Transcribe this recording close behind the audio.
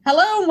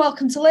Hello and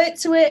welcome to Late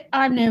to It.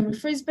 I'm Naomi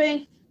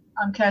Frisbee.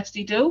 I'm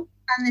Kirsty Dill.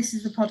 And this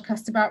is the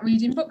podcast about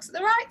reading books at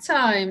the right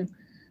time.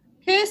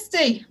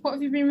 Kirsty, what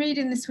have you been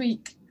reading this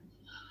week?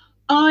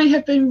 I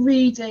have been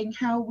reading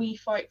How We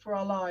Fight for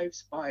Our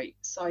Lives by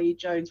Saeed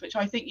Jones, which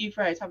I think you've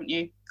read, haven't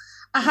you?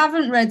 I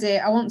haven't read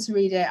it. I want to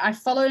read it. I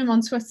follow him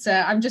on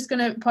Twitter. I'm just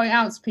going to point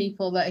out to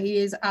people that he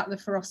is at the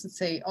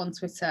Ferocity on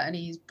Twitter and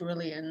he's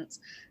brilliant.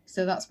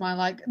 So that's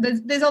my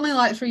there's only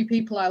like 3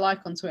 people I like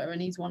on Twitter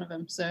and he's one of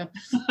them. So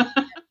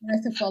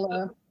worth a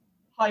follow.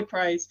 High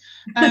praise.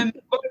 Well,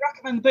 I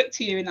recommend the book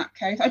to you in that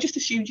case. I just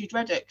assumed you'd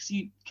read it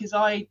because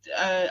I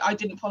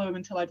didn't follow him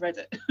until I'd read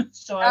it.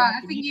 So I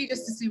think you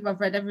just assume I've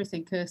read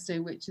everything, Kirsty,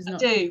 which is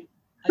not. I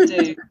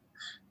do.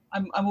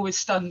 I'm always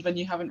stunned when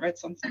you haven't read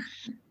something.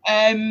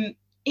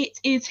 It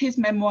is his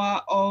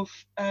memoir of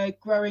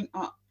growing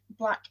up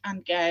Black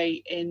and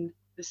gay in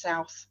the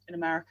South in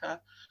America,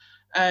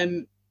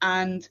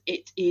 and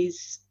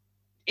it's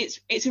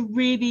a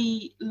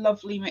really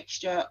lovely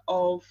mixture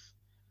of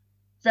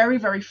very,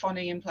 very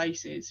funny in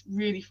places,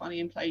 really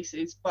funny in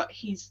places, but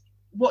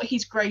what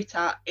he's great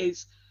at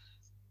is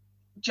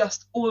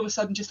just all of a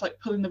sudden just like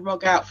pulling the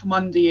rug out from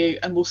under you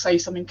and will say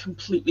something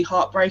completely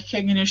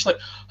heartbreaking and you're just like,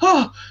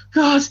 oh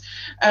God.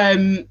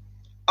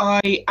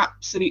 I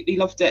absolutely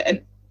loved it.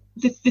 And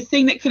the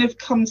thing that kind of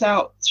comes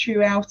out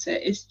throughout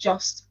it is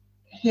just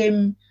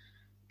him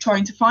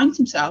trying to find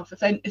himself,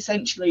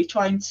 essentially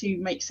trying to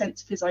make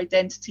sense of his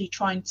identity,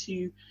 trying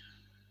to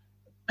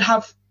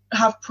have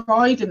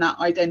pride in that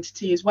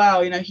identity as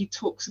well. He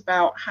talks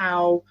about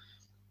how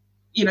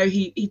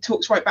he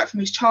talks right back from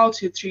his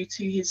childhood through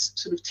to his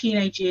sort of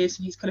teenage years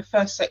and his kind of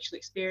first sexual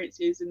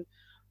experiences and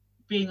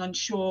being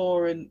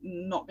unsure and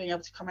not being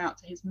able to come out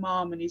to his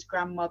mum and his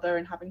grandmother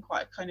and having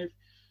quite a kind of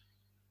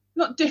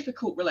not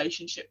difficult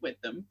relationship with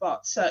them,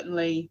 but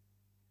certainly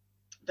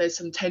there's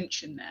some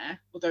tension there,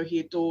 although he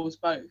adores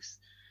both.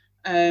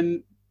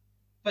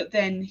 But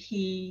then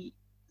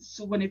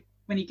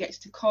when he gets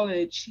to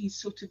college, he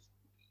sort of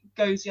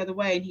goes the other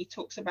way and he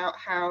talks about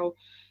how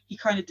he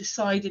kind of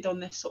decided on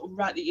this sort of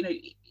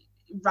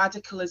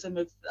radicalism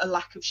of a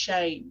lack of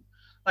shame.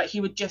 Like he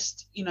would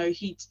just,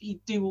 he'd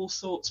do all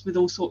sorts with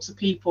all sorts of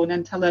people and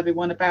then tell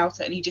everyone about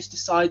it. And he just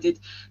decided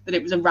that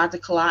it was a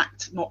radical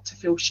act not to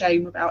feel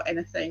shame about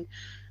anything.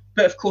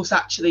 But of course,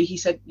 actually, he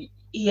said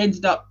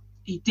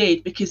he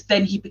did because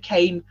then he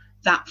became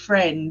that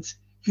friend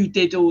who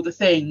did all the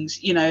things,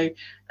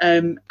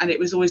 and it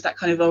was always that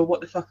kind of, oh,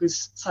 what the fuck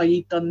has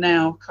Saeed done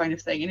now kind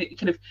of thing. And it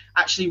kind of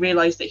actually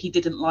realised that he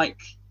didn't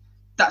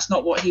that's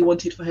not what he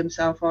wanted for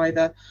himself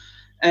either.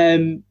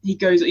 He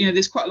goes,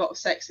 there's quite a lot of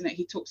sex in it.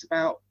 He talks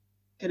about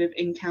kind of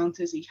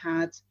encounters he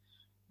had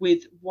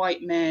with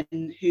white men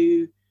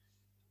who,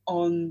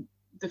 on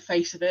the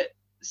face of it,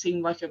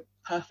 seemed like a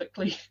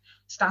perfectly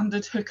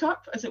standard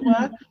hookup, as it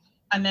were.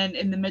 And then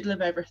in the middle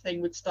of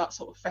everything would start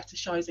sort of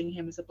fetishizing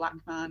him as a black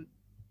man.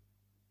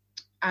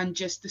 And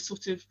just the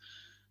sort of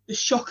the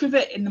shock of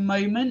it in the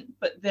moment,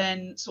 but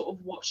then sort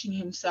of watching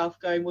himself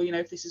going, well,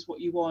 if this is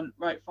what you want,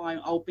 right, fine,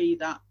 I'll be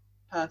that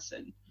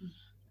person.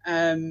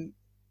 And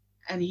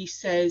he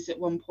says at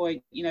one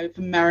point, if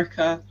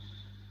America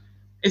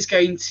is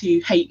going to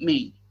hate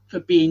me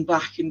for being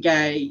black and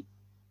gay,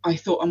 I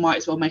thought I might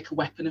as well make a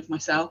weapon of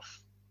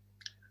myself.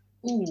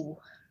 Ooh.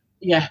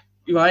 Yeah,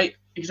 right,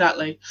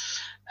 exactly.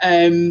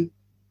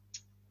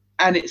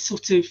 And it's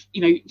sort of,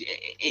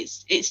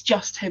 it's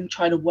just him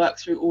trying to work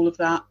through all of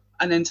that.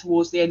 And then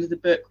towards the end of the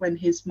book, when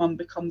his mum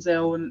becomes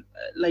ill and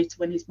later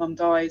when his mum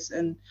dies,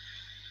 and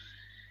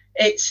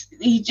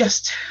he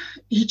just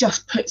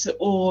puts it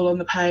all on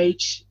the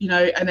page,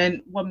 and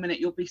then one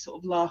minute you'll be sort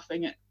of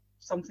laughing at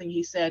something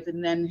he said,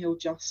 and then he'll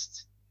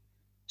just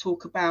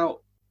talk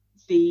about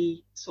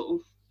the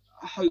sort of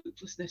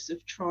hopelessness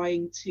of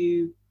trying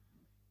to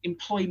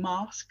employ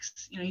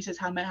masks. He says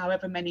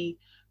however many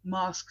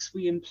masks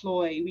we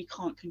employ, we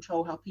can't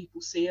control how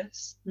people see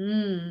us.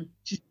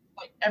 Just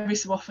like every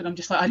so often I'm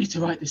just like, I need to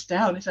write this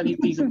down.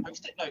 These are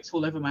post-it notes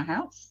all over my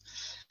house.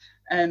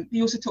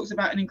 He also talks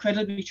about an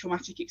incredibly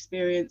traumatic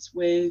experience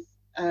with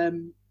a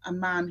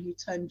man who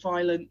turned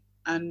violent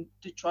and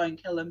did try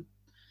and kill him,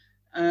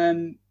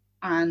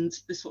 and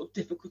the sort of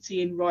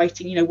difficulty in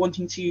writing,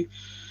 wanting to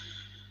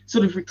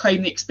sort of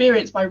reclaim the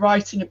experience by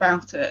writing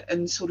about it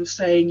and sort of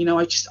saying,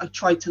 I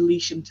tried to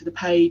leash him to the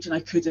page and I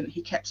couldn't.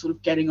 He kept sort of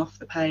getting off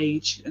the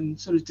page and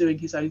sort of doing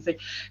his own thing.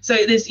 So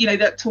there's,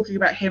 that talking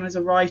about him as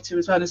a writer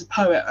as well as a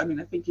poet. I mean,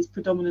 I think he's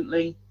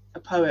predominantly a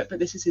poet, but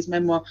this is his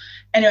memoir.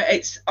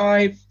 Anyway,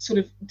 I've sort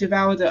of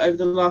devoured it over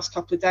the last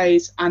couple of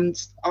days, and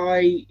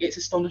it's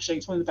astonishing.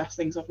 It's one of the best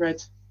things I've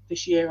read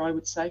this year, I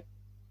would say.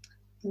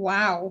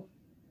 Wow.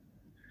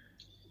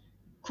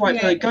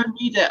 Quite good. Go and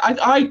read it.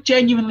 I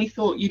genuinely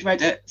thought you'd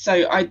read it,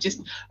 so I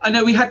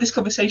know we had this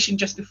conversation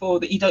just before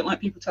that you don't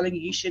like people telling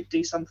you should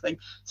do something,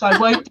 so I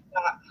won't do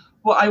that.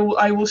 But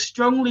I will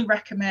strongly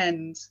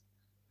recommend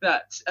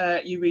that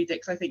you read it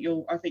because I think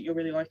you'll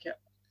really like it.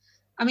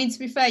 I mean, to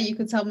be fair, you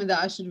could tell me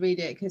that I should read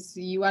it because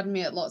you had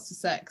me at lots of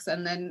sex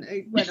and then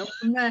it went up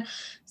from there.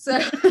 So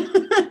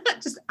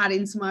just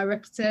adding to my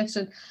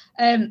reputation.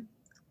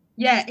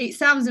 Yeah, it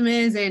sounds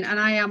amazing, and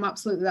I am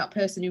absolutely that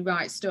person who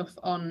writes stuff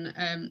on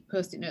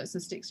post-it notes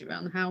and sticks it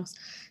around the house.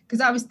 Because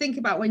I was thinking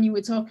about when you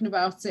were talking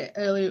about it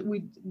earlier,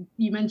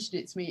 you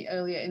mentioned it to me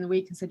earlier in the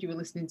week and said you were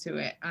listening to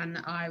it, and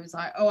I was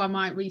like, oh, I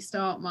might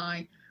restart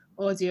my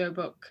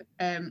audiobook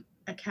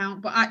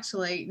account. But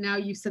actually, now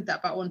you said that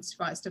about wanting to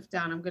write stuff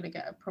down, I'm going to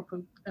get a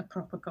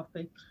proper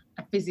copy,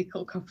 a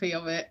physical copy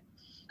of it.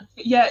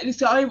 Yeah,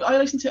 so I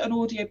listen to an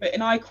audiobook,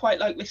 and I quite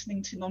like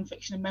listening to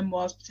non-fiction and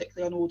memoirs,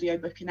 particularly on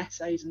audiobook and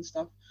essays and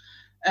stuff.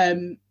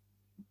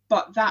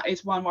 But that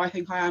is one where I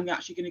think I am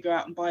actually going to go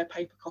out and buy a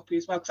paper copy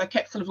as well, because I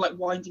kept kind of like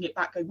winding it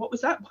back, going, what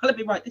was that? Well, let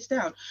me write this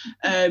down.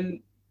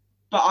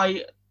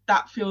 But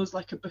that feels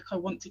like a book I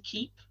want to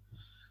keep.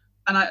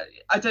 And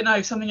I don't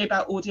know, something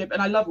about audio,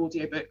 and I love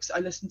audiobooks.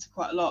 I listen to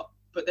quite a lot,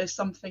 but there's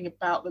something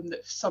about them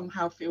that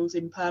somehow feels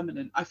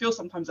impermanent. I feel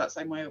sometimes that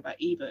same way about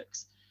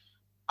ebooks.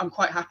 I'm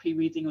quite happy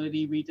reading on an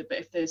e-reader, but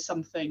if there's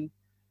something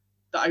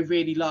that I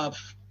really love,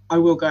 I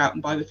will go out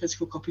and buy the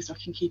physical copy so I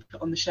can keep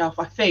it on the shelf.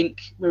 I think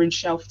we're in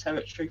shelf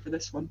territory for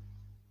this one.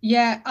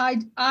 Yeah,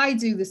 I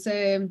do the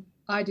same.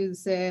 I do the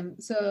same.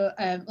 So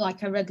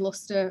like I read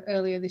Luster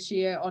earlier this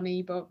year on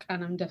ebook,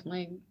 and I'm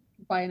definitely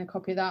buying a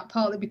copy of that,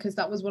 partly because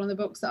that was one of the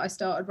books that I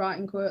started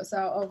writing quotes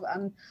out of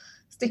and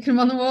sticking them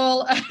on the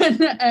wall.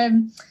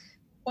 And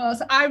well,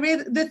 so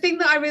the thing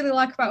that I really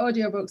like about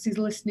audiobooks is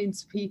listening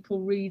to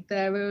people read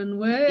their own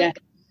work. Yeah.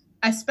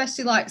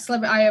 Especially like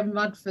celebrity. I am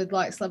mad for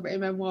like celebrity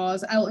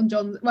memoirs. Elton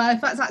John. Well, in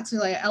fact,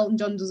 actually, Elton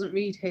John doesn't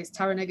read his.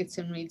 Taron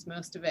Egerton reads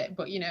most of it,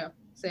 but you know,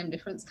 same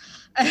difference.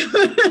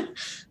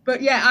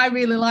 But yeah, I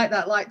really like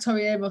that. Like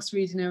Tori Amos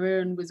reading her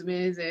own was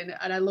amazing,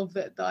 and I love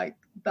that. Like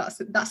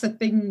that's a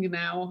thing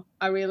now.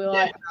 I really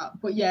like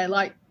that. But yeah,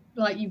 like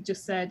you've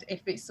just said,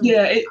 if it's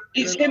something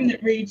it's him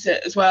that reads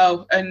it as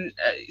well, and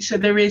so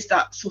there is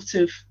that sort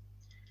of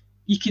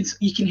you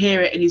can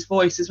hear it in his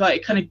voice as well.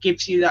 It kind of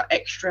gives you that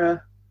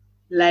extra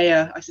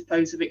layer, I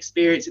suppose, of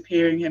experience of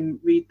hearing him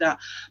read that.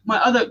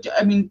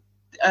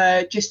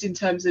 Just in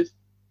terms of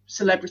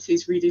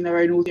celebrities reading their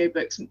own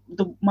audiobooks,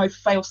 my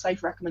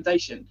fail-safe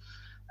recommendation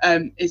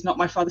is Not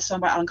My Father's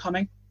Son by Alan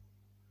Cumming,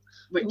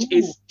 which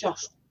is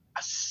just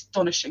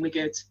astonishingly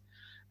good.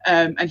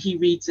 And he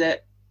reads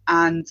it,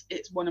 and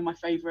it's one of my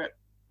favourite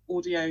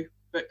audio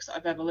books that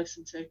I've ever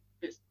listened to.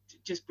 It's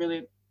just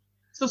brilliant.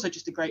 It's also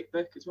just a great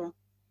book as well.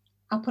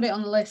 I'll put it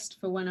on the list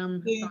for when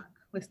I'm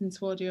listening to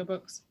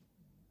audiobooks.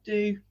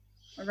 I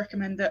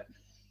recommend it.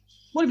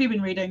 What have you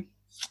been reading?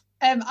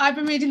 I've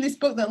been reading this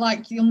book that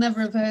like you'll never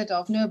have heard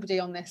of.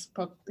 Nobody on this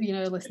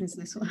listening to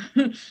this one.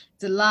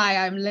 It's a lie,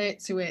 I'm late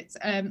to it.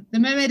 The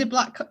Mermaid of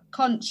Black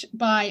Conch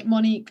by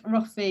Monique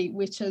Roffey,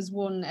 which has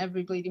won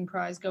every bleeding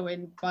prize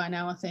going by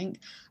now, I think.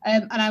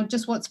 And I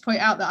just want to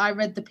point out that I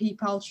read the P.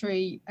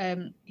 Paltry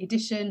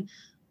edition,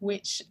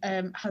 which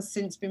has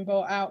since been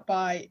bought out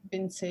by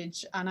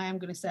Vintage, and I am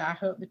going to say I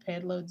hope they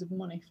paid loads of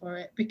money for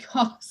it,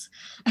 because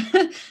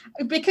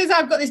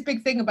I've got this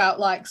big thing about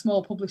like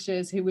small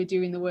publishers who were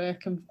doing the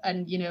work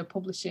and you know,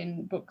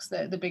 publishing books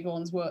that the big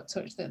ones won't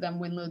touch, that then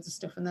win loads of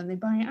stuff and then they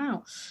buy it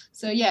out.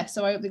 So yeah,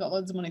 so I hope they got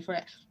loads of money for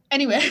it.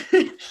 Anyway,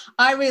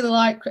 I really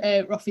like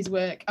Roffey's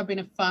work. I've been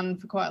a fan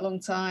for quite a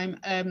long time.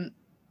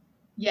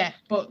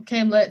 But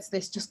came late to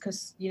this just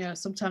because, you know,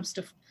 sometimes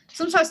stuff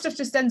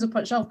just ends up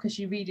on shelf because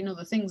you're reading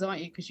other things, aren't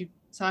you? Because you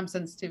time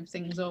sensitive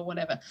things or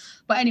whatever.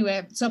 But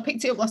anyway, so I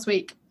picked it up last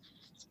week,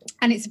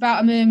 and it's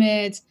about a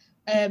mermaid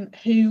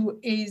who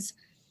is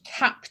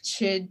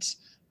captured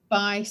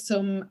by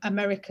some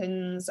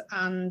Americans,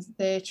 and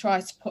they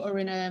try to put her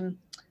in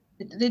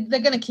they're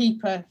going to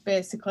keep her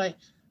basically,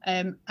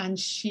 and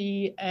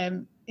she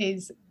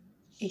is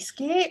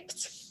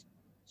escaped,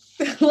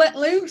 let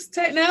loose,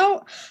 taken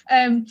out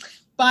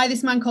by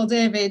this man called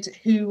David,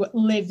 who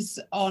lives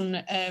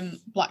on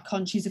Black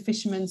Conch. He's a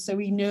fisherman, so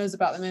he knows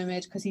about the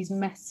mermaid because he's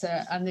met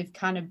her, and they've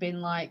kind of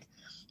been like,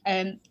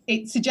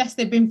 it suggests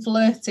they've been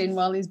flirting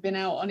while he's been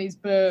out on his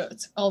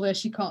boat, although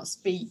she can't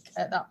speak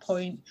at that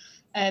point.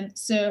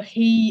 So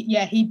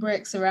he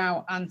breaks her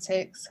out and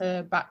takes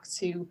her back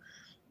to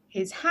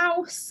his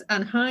house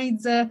and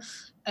hides her.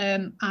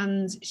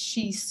 And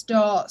she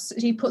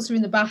puts her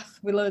in the bath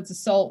with loads of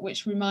salt,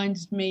 which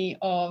reminded me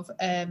of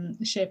The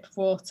Shape of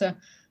Water,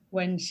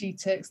 when she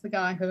takes the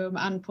guy home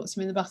and puts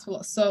him in the bath with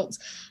lots of salt.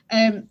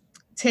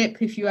 Tip,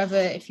 if you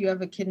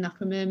ever kidnap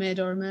a mermaid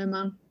or a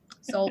merman,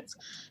 salt.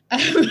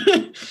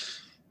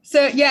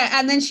 So yeah,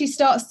 and then she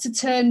starts to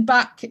turn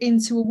back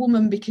into a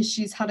woman because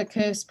she's had a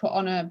curse put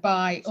on her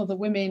by other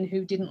women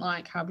who didn't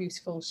like how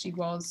beautiful she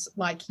was,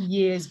 like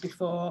years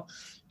before.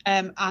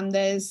 And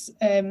there's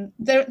there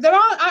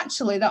aren't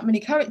actually that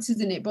many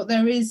characters in it, but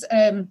there's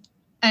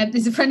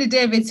a friend of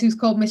David's who's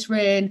called Miss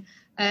Rain,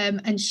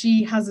 and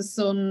she has a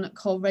son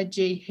called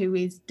Reggie who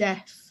is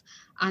deaf,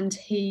 and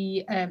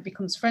he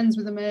becomes friends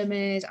with a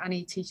mermaid, and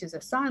he teaches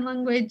her sign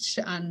language,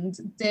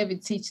 and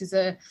David teaches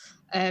her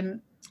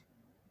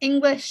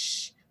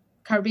English,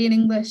 Caribbean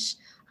English.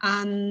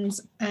 And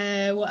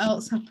what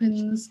else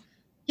happens?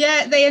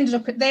 Yeah, they end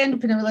up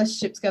in a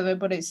relationship together,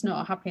 but it's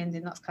not a happy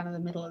ending. That's kind of the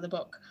middle of the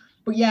book.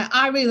 But yeah,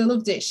 I really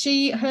loved it.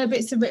 Her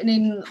bits are written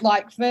in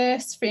like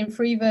verse, in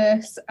free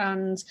verse,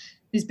 and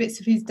there's bits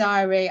of his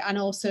diary, and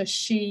also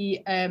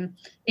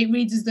it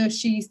reads as though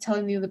she's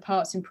telling the other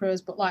parts in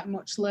prose, but like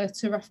much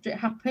later after it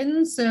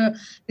happens. So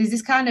there's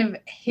this kind of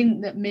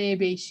hint that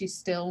maybe she's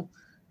still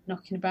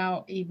knocking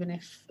about, even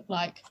if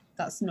like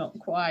that's not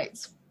quite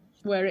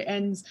where it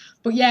ends.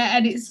 But yeah,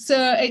 and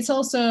it's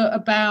also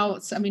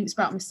about, I mean, it's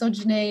about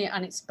misogyny,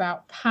 and it's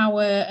about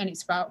power, and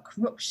it's about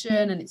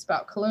corruption, and it's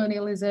about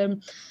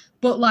colonialism,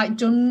 but like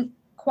done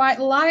quite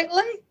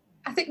lightly.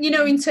 I think,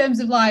 in terms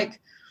of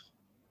like,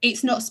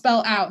 it's not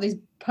spelled out. There's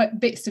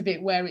bits of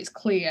it where it's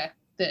clear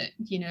that,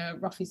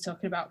 Ruffy's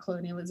talking about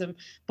colonialism,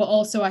 but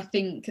also I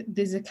think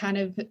there's a kind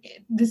of,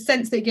 the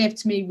sense that it gave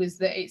to me was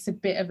that it's a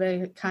bit of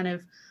a kind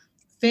of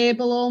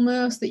fable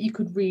almost, that you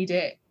could read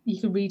it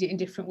in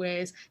different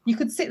ways. You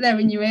could sit there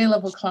in your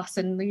A-level class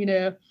and,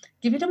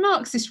 give it a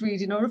Marxist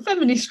reading or a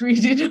feminist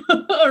reading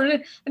or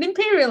an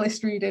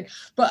imperialist reading.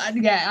 But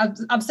yeah,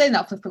 I'm saying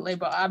that flippantly,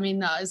 but I mean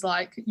that is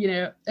like,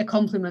 a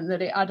compliment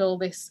that it had all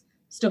this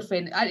stuff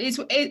in.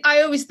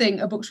 I always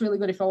think a book's really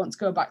good if I want to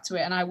go back to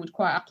it, and I would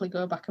quite happily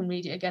go back and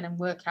read it again and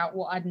work out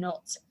what I'd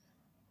not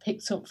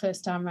picked up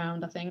first time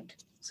round, I think.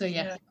 So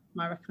yeah.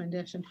 My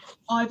recommendation.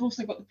 I've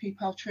also got the Pooh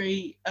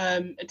Paltry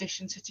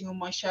edition sitting on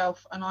my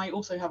shelf, and I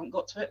also haven't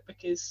got to it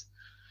because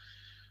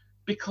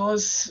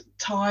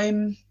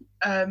time,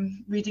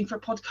 reading for a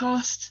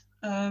podcast,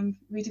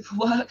 reading for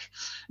work,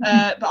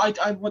 but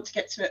I want to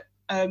get to it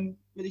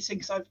really soon,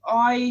 because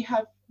I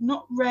have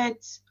not read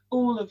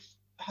all of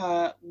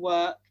her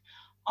work.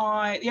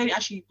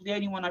 The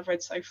only one I've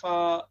read so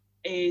far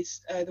is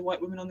The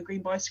White Woman on the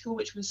Green Bicycle,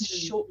 which was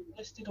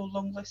shortlisted or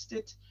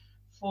longlisted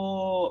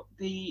for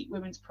the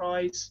Women's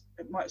Prize.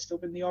 It might have still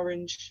been the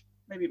Orange,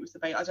 maybe it was the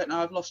Bay, I don't know,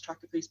 I've lost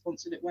track of who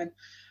sponsored it when.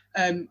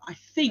 I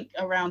think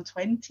around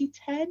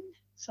 2010,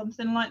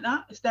 something like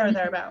that. It's there or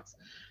thereabouts.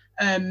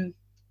 And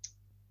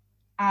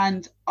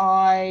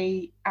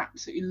I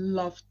absolutely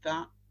loved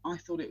that. I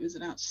thought it was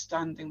an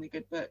outstandingly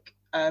good book,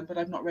 but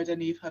I've not read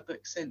any of her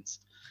books since.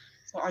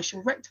 So I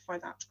shall rectify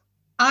that.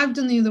 I've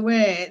done the other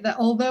way, that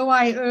although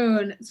I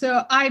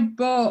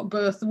bought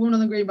both The Woman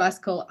on the Green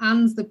Bicycle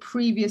and the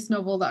previous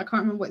novel that I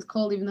can't remember what it's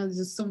called, even though there's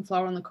a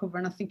sunflower on the cover,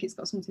 and I think it's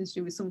got something to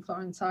do with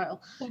sunflower in the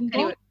title.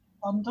 Anyway,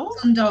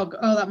 Sundog.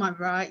 Oh, that might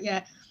be right,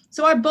 yeah.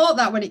 So I bought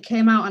that when it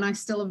came out, and I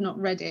still have not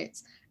read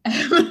it.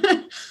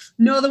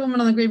 No The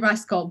Woman on the Green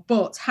Bicycle,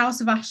 but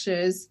House of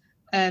Ashes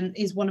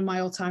is one of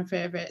my all-time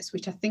favourites,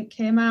 which I think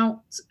came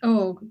out,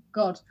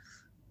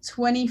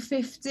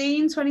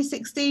 2015,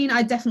 2016.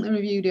 I definitely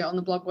reviewed it on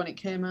the blog when it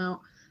came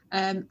out.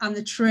 And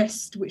The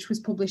Tryst, which was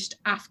published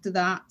after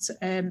that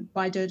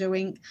by Dodo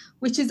Inc.,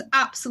 which is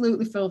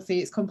absolutely filthy.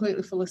 It's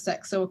completely full of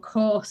sex. So, of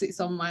course,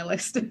 it's on my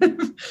list of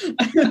books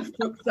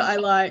that I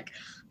like.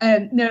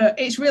 No,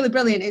 it's really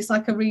brilliant. It's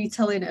like a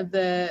retelling of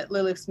the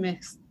Lilith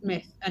myth,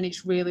 and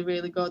it's really,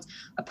 really good.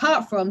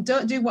 Apart from,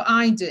 don't do what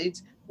I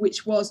did,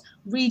 which was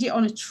read it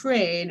on a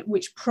train,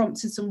 which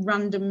prompted some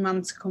random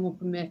man to come up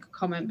and make a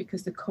comment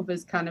because the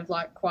cover's kind of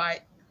like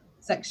quite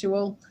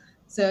sexual.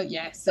 So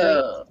yeah, he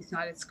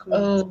decided to come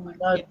up.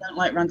 I don't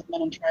like random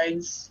men on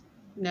trains.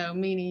 No,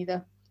 me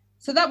neither.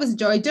 So that was a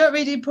joy. Don't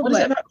read it in public.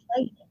 What is it about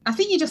trains? I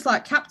think you're just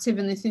like captive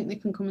and they think they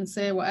can come and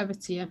say whatever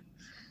to you.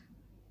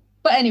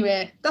 But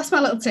anyway, that's my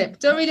little tip.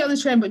 Don't read it on the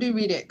train, but do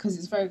read it because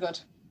it's very good.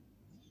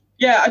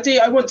 Yeah, I do.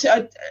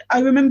 I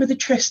remember The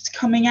Tryst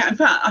coming out. In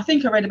fact, I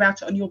think I read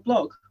about it on your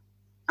blog,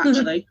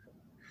 actually.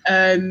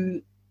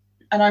 And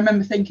I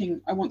remember thinking,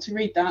 I want to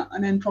read that,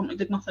 and then promptly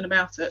did nothing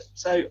about it.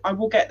 So I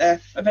will get there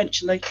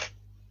eventually.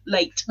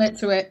 Late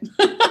to it.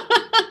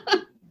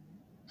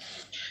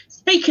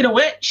 Speaking of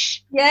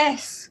which,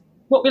 yes,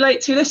 what we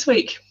late to this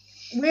week?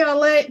 We are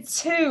late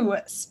to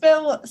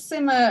Spill,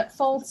 Simmer,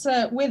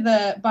 Falter,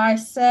 Wither by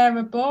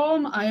Sarah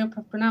Baum. I hope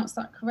I've pronounced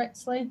that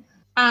correctly.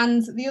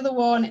 And the other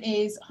one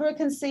is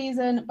Hurricane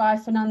Season by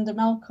Fernanda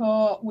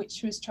Melchor,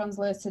 which was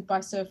translated by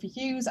Sophie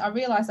Hughes. I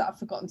realised that I've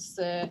forgotten to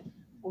say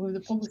who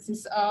the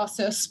publicists are.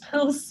 So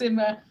Spill,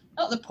 Simmer,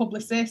 not the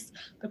publicist,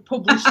 the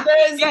publishers.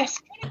 Yes,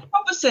 we need the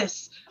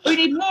publicists. We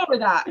need more of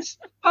that.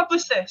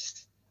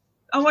 Publicist.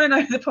 I want to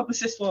know who the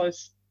publicist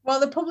was. Well,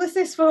 the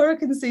publicist for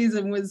Hurricane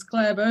Season was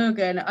Claire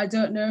Bergen. I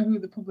don't know who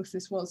the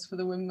publicist was for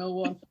the Windmill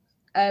one.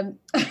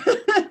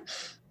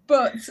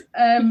 But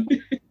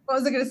what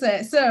was I going to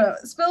say? So,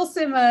 Spill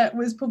Simmer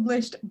was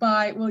published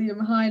by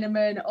William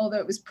Heinemann, although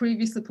it was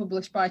previously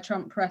published by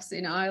Tramp Press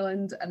in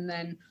Ireland and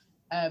then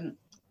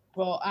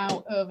brought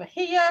out over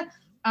here.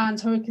 And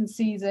Hurricane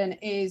Season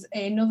is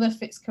another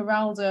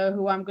Fitzcarraldo,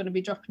 who I'm going to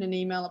be dropping an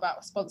email about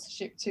a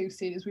sponsorship to,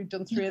 seeing as we've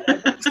done 3 of their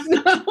books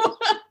now.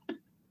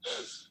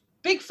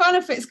 Big fan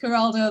of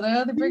Fitzcarraldo,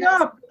 though. We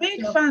are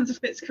big fans of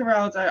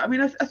Fitzcarraldo. I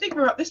mean, I think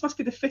we're up. This must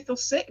be the 5th or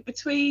 6th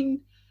between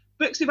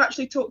books we've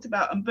actually talked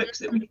about and books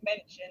that we've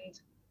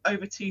mentioned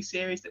over 2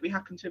 series that we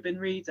happen to have been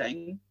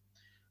reading.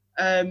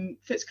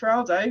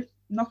 Fitzcarraldo,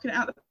 knocking it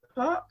out of the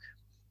park.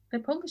 They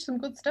published some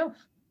good stuff.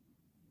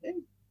 Yeah.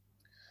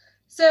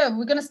 So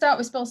we're going to start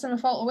with Spill Simmer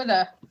Falter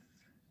Wither,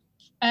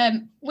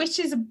 which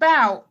is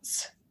about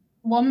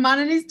one man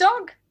and his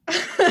dog.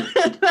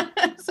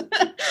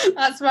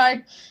 That's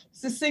my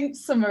succinct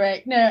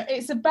summary. No,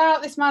 it's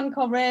about this man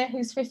called Ray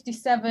who's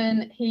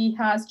 57. He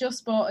has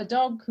just bought a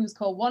dog who's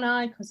called One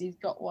Eye because he's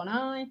got one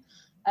eye.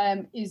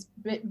 He's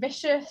a bit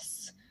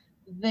vicious.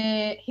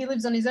 He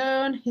lives on his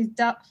own. His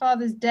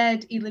father's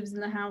dead. He lives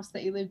in the house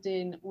that he lived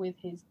in with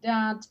his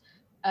dad.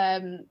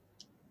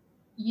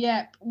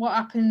 What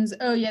happens?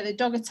 Oh yeah, the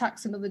dog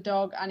attacks another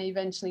dog, and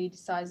eventually he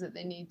decides that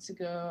they need to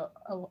go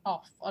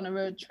off on a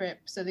road trip.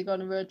 So they go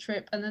on a road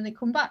trip, and then they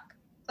come back.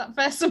 Is that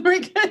fair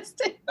summary,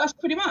 Kirsty? That's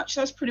pretty much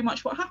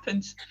what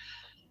happens.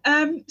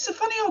 It's a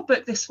funny old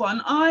book, this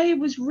one. I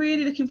was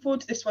really looking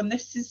forward to this one.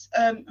 This is,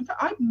 in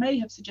fact, I may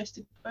have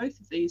suggested both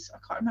of these. I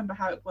can't remember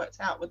how it worked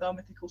out with our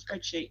mythical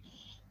spreadsheet,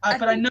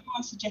 but I know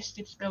I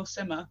suggested Spill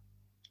Simmer.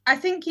 I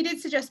think you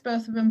did suggest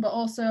both of them, but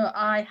also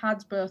I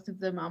had both of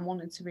them and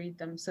wanted to read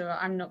them, so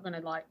I'm not going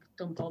to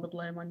dump all the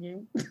blame on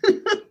you.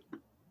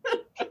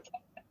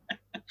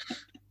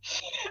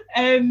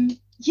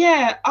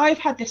 Yeah, I've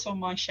had this on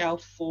my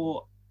shelf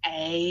for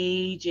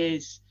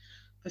ages,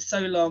 for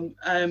so long,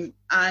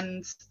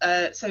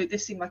 so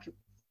this seemed like a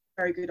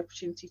very good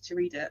opportunity to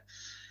read it.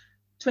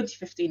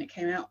 2015 it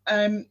came out.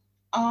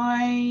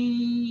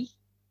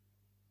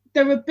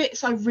 There were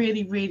bits I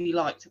really, really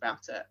liked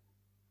about it.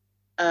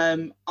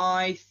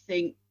 I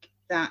think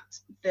that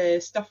the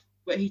stuff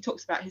where he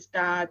talks about his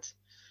dad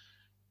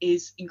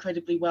is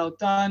incredibly well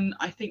done.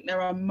 I think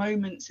there are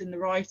moments in the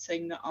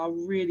writing that are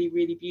really,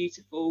 really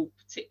beautiful.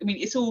 I mean,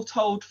 it's all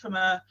told from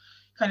a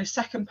kind of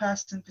second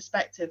person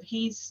perspective.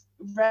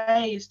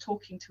 Ray is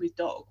talking to his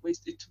dog,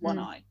 to One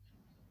Eye,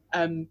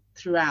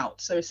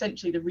 throughout. So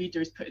essentially the reader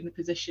is put in the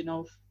position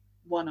of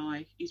One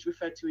Eye. He's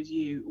referred to as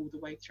you all the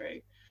way through.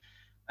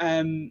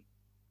 And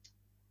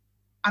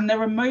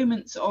there are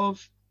moments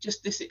of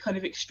just this kind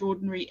of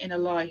extraordinary inner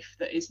life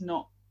that is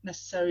not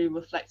necessarily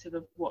reflective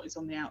of what is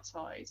on the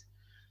outside.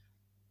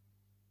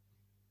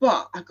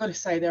 But I've got to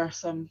say, there are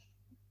some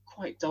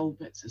quite dull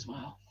bits as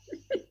well.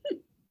 I'm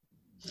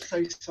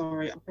so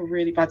sorry, I feel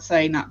really bad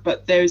saying that,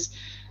 but there's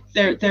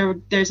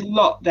a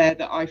lot there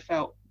that I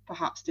felt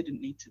perhaps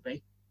didn't need to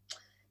be.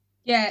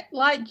 Yeah,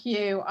 like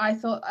you, I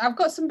thought I've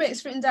got some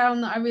bits written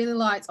down that I really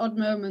liked, odd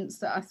moments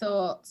that I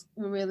thought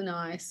were really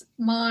nice.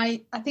 I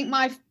think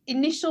my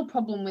initial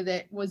problem with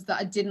it was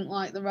that I didn't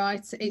like the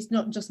writing. It's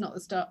not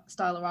the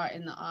style of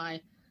writing that I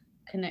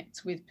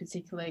connect with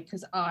particularly,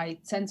 because I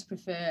tend to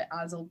prefer,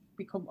 as will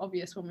become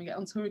obvious when we get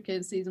onto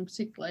hurricane season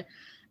particularly,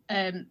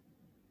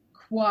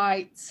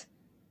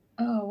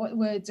 what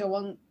word do I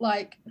want?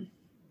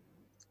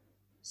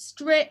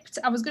 Stripped,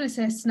 I was going to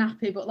say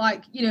snappy, but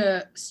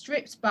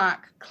stripped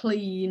back,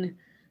 clean,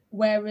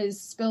 whereas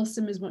Spill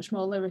Simmer is much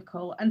more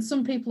lyrical, and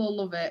some people will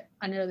love it,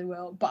 I know they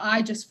will, but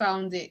I just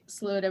found it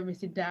slowed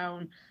everything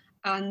down,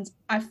 and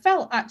I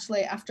felt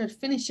actually after I'd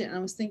finished it and I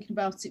was thinking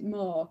about it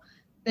more,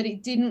 that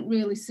it didn't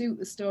really suit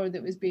the story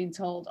that was being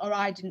told, or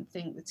I didn't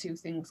think the two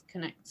things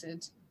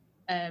connected.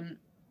 For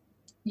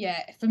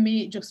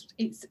me,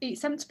 it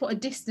seemed to put a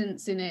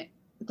distance in it,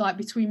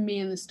 between me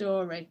and the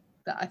story,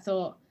 that I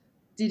thought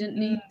didn't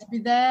need to be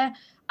there.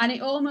 And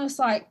it almost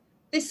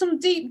there's some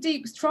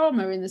deep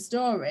trauma in the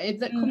story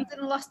that comes in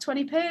the last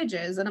 20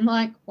 pages, and I'm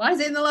like, why is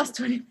it in the last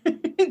 20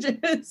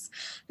 pages?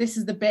 This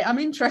is the bit I'm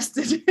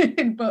interested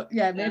in. But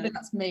maybe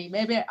that's me.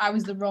 Maybe I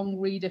was the wrong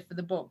reader for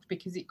the book,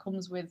 because it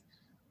comes with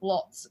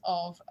lots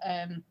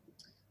and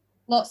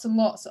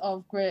lots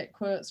of great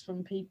quotes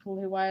from people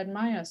who I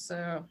admire.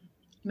 So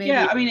maybe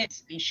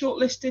it's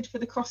shortlisted for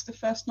the Costa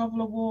First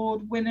Novel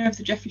Award, winner of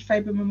the Geoffrey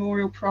Faber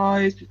Memorial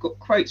Prize. We've got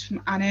quotes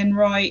from Anne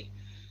Enright,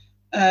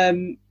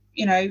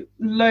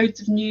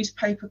 loads of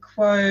newspaper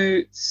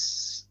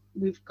quotes.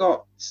 We've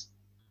got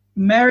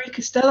Mary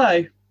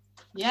Costello,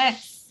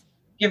 yes,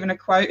 given a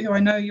quote, who I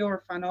know you're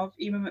a fan of,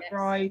 Emma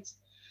McBride.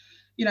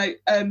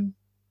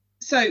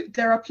 So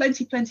there are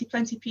plenty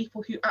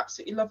people who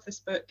absolutely love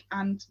this book,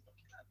 and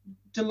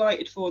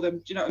delighted for them.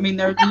 Do you know what I mean?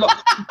 There are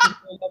lots of people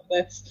who love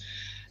this.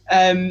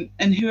 And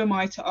who am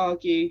I to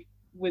argue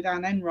with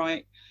Anne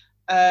Enright?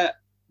 On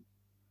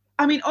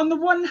the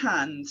one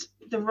hand,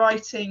 the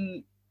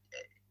writing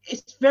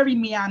is very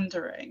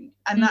meandering,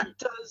 and that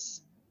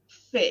does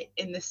fit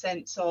in the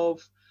sense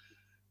of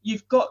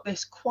you've got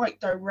this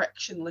quite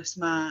directionless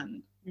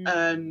man,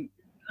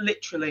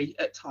 literally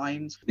at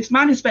times. This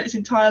man has spent his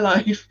entire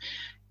life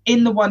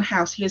in the one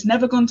house. He has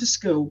never gone to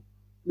school,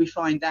 we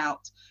find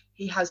out.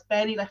 He has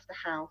barely left the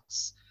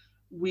house.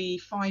 We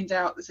find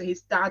out that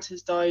his dad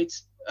has died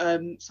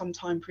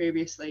sometime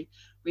previously.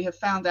 We have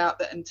found out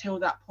that until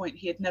that point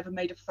he had never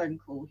made a phone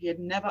call. He had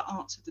never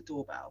answered the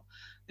doorbell.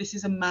 This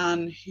is a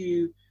man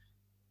who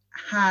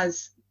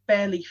has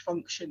barely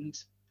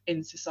functioned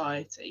in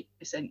society,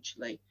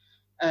 essentially,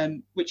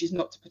 which is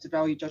not to put a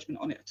value judgment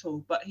on it at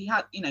all. But he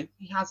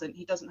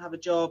doesn't have a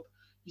job.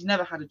 He's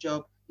never had a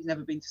job. He's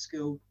never been to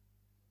school.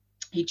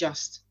 He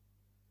just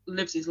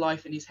lives his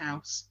life in his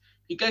house.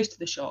 He goes to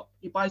the shop,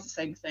 he buys the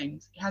same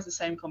things, he has the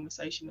same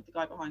conversation with the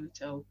guy behind the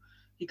till,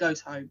 he goes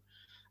home.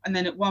 And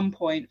then at one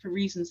point, for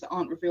reasons that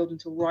aren't revealed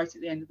until right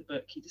at the end of the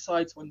book, he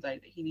decides one day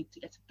that he needs to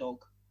get a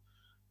dog.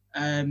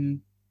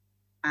 And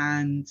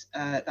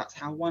that's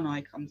how One Eye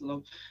comes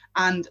along.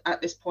 And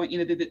at this point,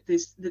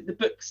 the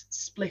book's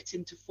split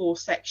into 4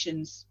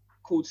 sections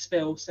called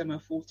Spill, Simmer,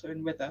 Falter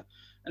and Wither.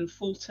 And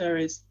Falter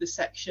is the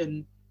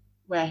section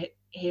where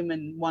him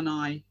and One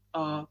Eye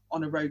are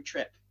on a road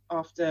trip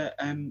after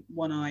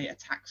One Eye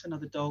attacks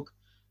another dog,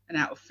 and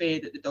out of fear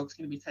that the dog's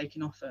going to be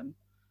taken off him,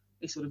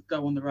 they sort of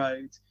go on the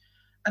road.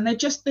 And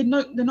they're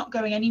not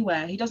going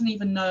anywhere. He doesn't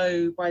even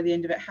know by the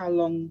end of it how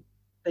long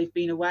they've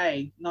been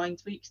away. 9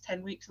 weeks,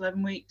 10 weeks,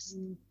 11 weeks,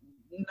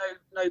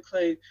 no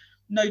clue,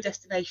 no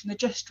destination.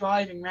 They're just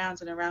driving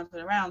round and around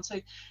and around.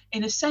 So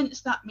in a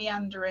sense, that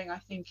meandering, I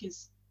think,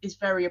 is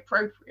very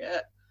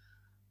appropriate.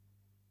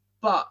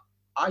 But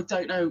I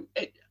don't know,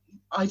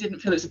 I didn't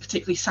feel it's a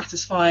particularly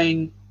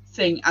satisfying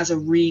thing as a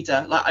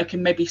reader. Like, I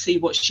can maybe see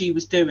what she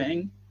was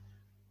doing,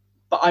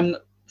 but I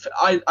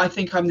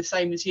think I'm the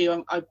same as you.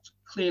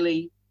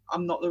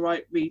 I'm not the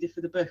right reader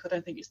for the book. I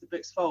don't think it's the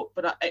book's fault,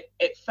 but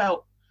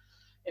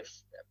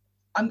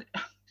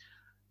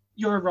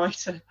you're a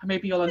writer,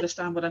 maybe you'll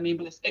understand what I mean,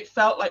 but it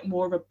felt like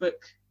more of a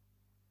book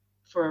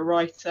for a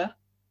writer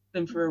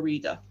than for a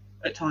reader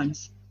at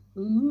times.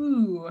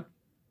 Ooh.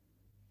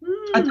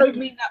 I don't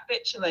mean that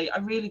bitchily. I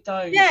really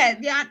don't.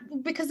 Yeah,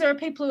 because there are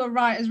people who are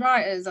writers.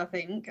 I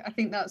think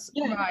that's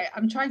right.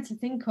 I'm trying to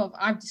think of.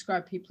 I've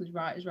described people as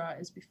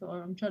writers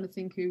before. I'm trying to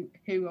think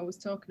who I was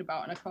talking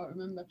about, and I can't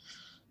remember.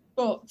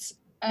 But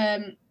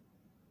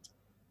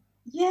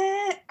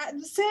yeah, a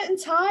certain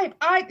type.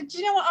 Do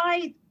you know what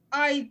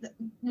I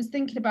was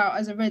thinking about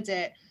as I read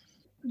it?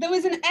 There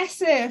was an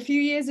essay a few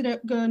years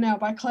ago now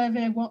by Claire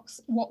Vane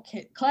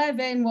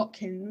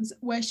Watkins,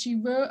 where she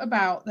wrote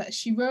about that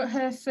she wrote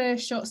her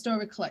first short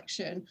story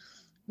collection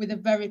with a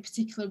very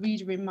particular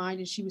reader in mind,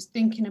 and she was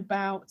thinking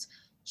about,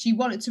 she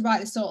wanted to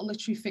write the sort of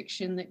literary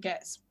fiction that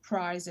gets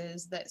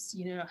prizes, that's,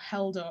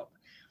 held up,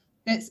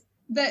 that's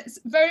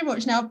very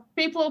much, now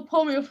people will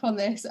pull me up on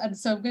this, and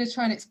so I'm going to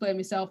try and explain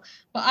myself,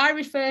 but I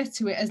refer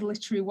to it as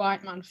literary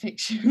white man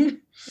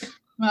fiction.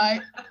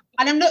 Right,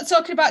 and I'm not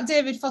talking about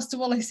David Foster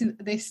Wallace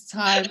this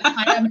time.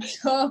 I am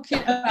talking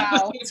about.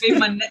 That would be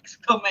my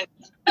next comment.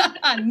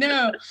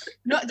 No,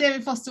 not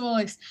David Foster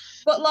Wallace,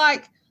 but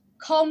like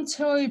Colm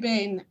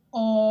Tobin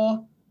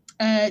or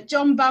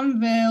John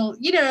Banville.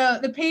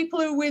 The people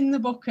who win the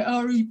Booker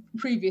or who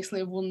previously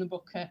have won the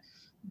Booker.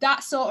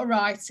 That sort of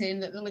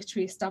writing that the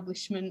literary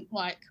establishment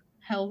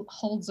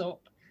holds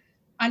up,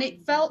 and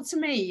it felt to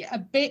me a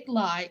bit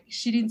like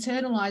she'd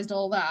internalized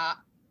all that,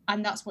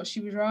 and that's what she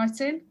was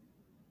writing.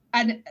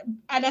 And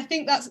I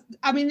think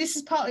this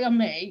is partly on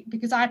me,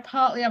 because I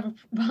partly have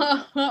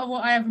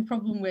what I have a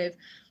problem with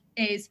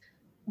is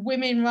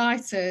women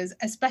writers,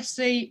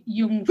 especially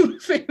young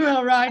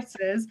female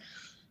writers,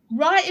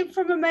 writing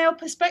from a male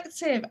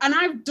perspective. And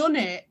I've done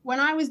it.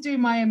 When I was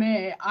doing my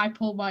MA, I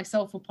pulled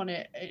myself up on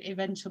it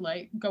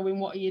eventually, going,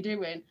 what are you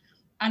doing?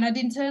 And I'd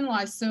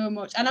internalized so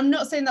much. And I'm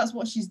not saying that's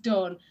what she's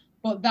done,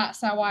 but that's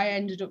how I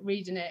ended up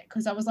reading it,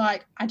 because I was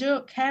like, I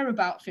don't care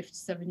about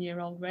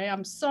 57-year-old Ray.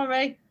 I'm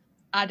sorry.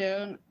 I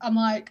don't. I'm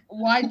like,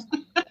 why? And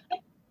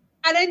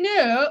I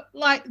know,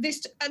 like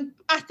this. And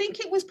I think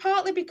it was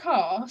partly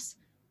because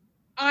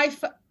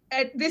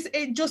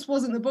it just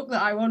wasn't the book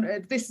that I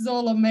wanted. This is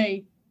all on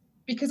me,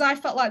 because I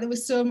felt like there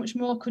was so much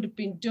more could have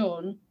been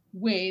done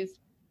with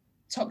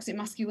toxic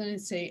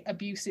masculinity,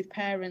 abusive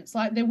parents.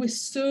 Like, there was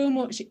so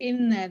much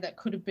in there that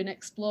could have been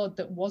explored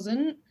that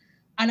wasn't.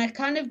 And I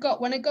kind of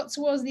when it got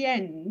towards the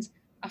end,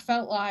 I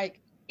felt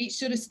like it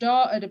should have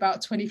started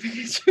about 20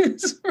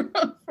 pages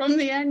from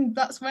the end.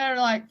 That's where,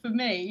 like, for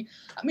me,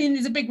 I mean,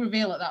 there's a big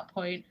reveal at that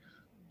point,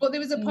 but there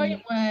was a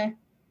point where,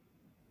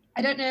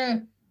 I don't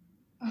know,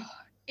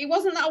 it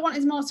wasn't that I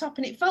wanted more to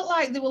happen. It felt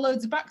like there were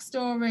loads of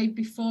backstory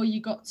before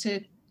you got to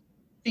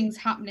things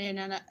happening.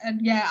 And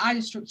yeah, I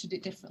just structured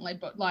it differently,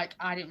 but like,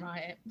 I didn't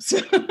write it. So.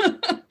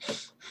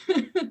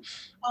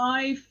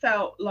 I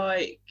felt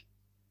like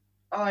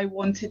I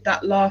wanted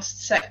that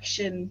last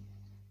section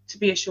to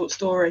be a short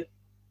story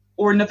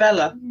or a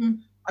novella.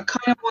 I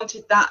kind of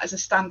wanted that as a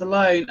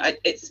standalone.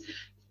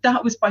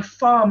 That was by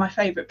far my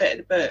favourite bit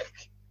of the book.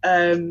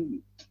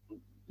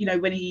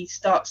 When he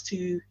starts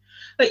to,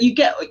 but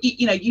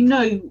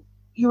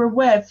you're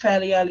aware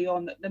fairly early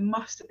on that there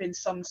must have been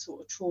some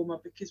sort of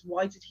trauma, because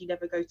why did he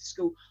never go to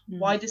school?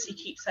 Why does he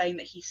keep saying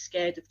that he's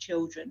scared of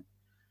children?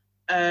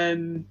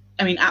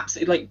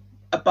 Absolutely, like,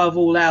 above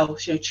all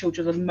else,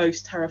 children are the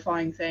most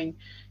terrifying thing.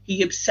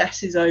 He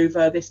obsesses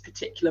over this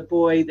particular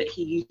boy that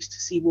he used to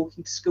see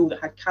walking to school that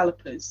had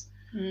calipers.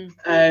 I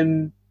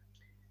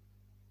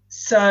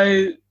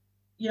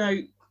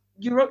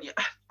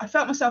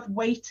felt myself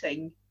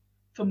waiting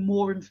for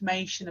more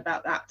information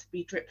about that to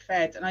be drip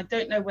fed, and I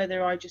don't know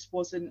whether I just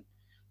wasn't.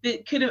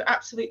 It could have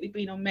absolutely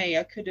been on me.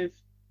 I could have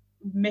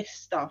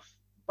missed stuff,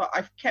 but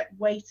I've kept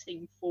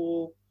waiting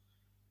for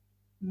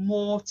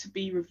more to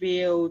be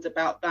revealed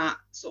about that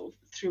sort of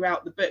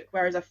throughout the book,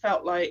 whereas I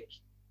felt like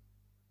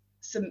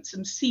some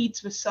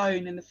seeds were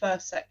sown in the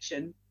first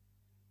section.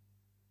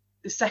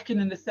 The second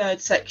and the third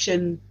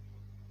section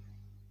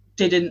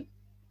didn't.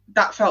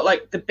 That felt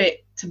like the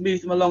bit to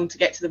move them along to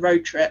get to the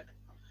road trip.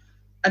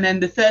 And then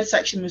the third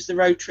section was the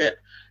road trip.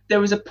 There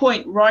was a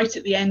point right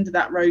at the end of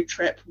that road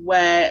trip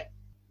where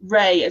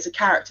Ray as a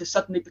character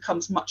suddenly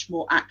becomes much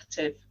more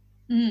active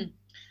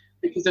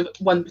because of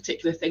one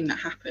particular thing that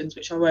happens,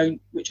 which I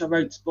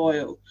won't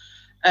spoil.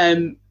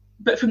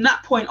 But from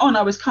that point on,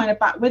 I was kind of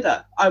back with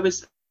her. I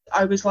was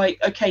like,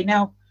 okay,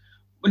 now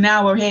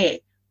we're here.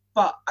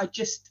 But I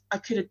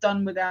could have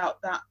done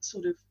without that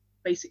sort of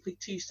basically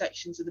 2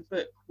 sections of the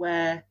book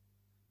where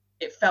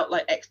it felt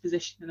like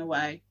exposition in a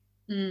way,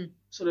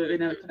 sort of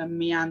in a kind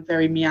of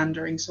very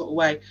meandering sort of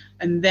way.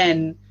 And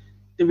then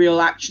the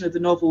real action of the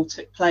novel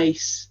took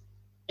place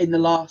in the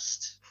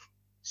last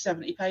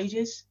 70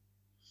 pages.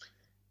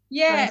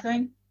 Yeah.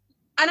 Kind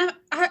of and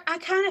I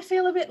kind of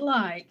feel a bit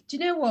like, do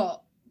you know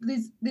what?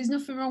 There's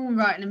nothing wrong with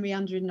writing a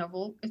meandering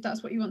novel. If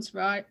that's what you want to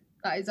write,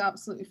 that is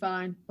absolutely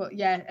fine. But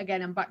yeah,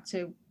 again, I'm back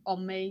to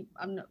on me.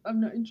 I'm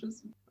not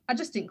interested. I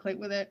just didn't click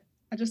with it.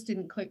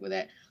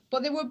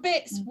 But there were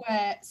bits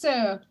where,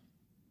 so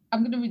I'm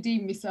going to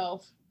redeem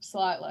myself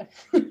slightly.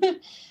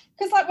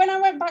 Because like when I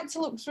went back to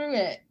look through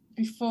it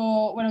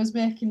before, when I was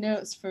making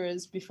notes for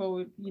us before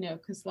we, you know,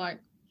 because like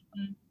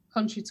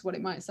contrary to what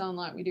it might sound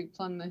like, we do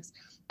plan this.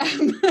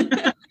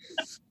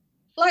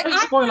 Like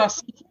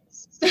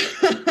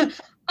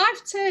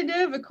I've turned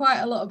over quite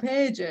a lot of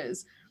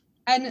pages,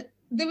 and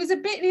there was a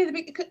bit near the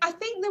beginning. I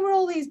think there were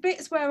all these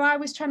bits where I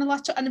was trying to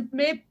latch on, and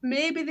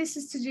maybe this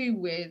is to do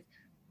with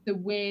the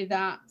way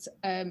that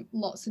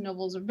lots of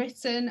novels are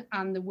written,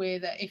 and the way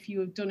that if you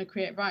have done a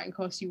creative writing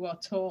course, you are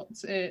taught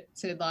to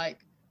like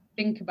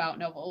think about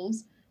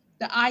novels.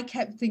 That I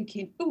kept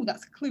thinking, oh,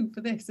 that's a clue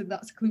for this, and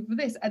that's a clue for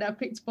this, and I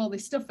picked up all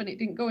this stuff, and it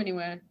didn't go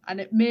anywhere.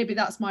 And maybe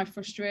that's my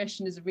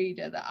frustration as a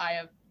reader, that I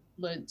have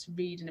learned to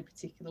read in a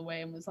particular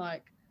way, and was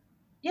like,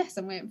 yes,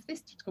 I'm waiting for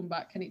this to come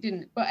back, and it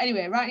didn't. But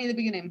anyway, right near the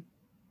beginning,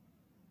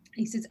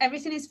 he says,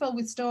 everything is filled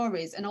with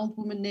stories. An old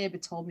woman neighbour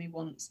told me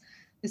once.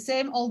 The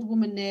same old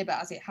woman neighbour,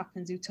 as it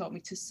happens, who taught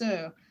me to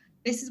sew.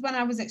 This is when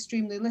I was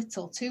extremely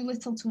little, too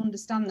little to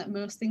understand that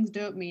most things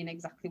don't mean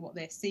exactly what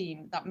they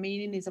seem, that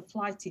meaning is a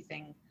flighty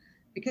thing.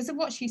 Because of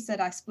what she said,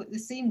 I split the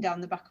seam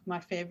down the back of my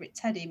favourite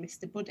teddy,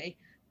 Mr. Buddy,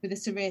 with a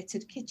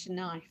serrated kitchen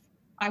knife.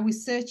 I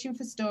was searching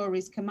for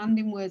stories,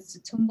 commanding words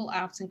to tumble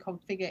out and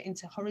configure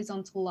into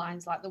horizontal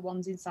lines like the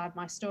ones inside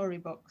my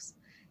storybooks.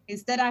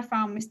 Instead, I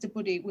found Mr.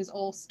 Buddy was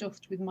all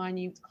stuffed with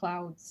minute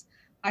clouds.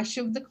 I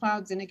shoved the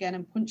clouds in again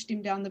and punched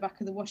him down the back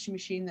of the washing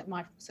machine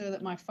so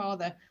that my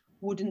father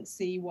wouldn't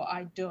see what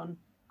I'd done.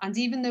 And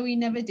even though he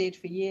never did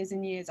for years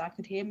and years, I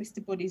could hear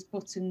Mr. Buddy's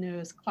button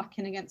nose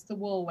clacking against the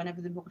wall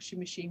whenever the washing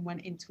machine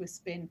went into a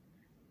spin.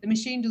 The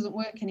machine doesn't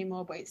work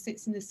anymore, but it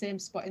sits in the same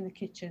spot in the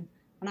kitchen,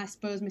 and I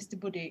suppose Mr.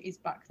 Buddy is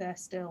back there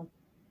still.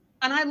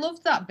 And I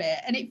loved that bit,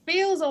 and it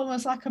feels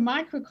almost like a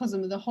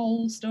microcosm of the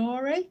whole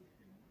story.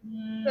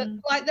 But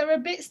like there are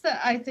bits that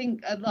I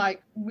think are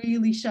like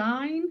really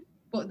shine,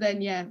 but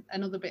then yeah,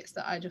 and other bits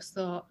that I just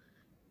thought,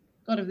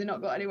 God, have they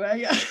not got anywhere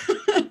yet?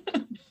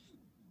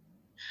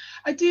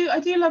 I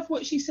do love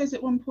what she says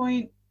at one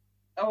point,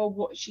 or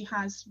what she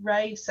has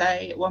Ray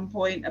say at one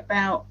point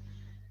about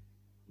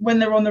when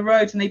they're on the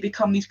road and they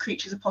become these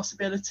creatures of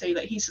possibility.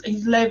 Like he's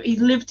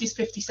lived his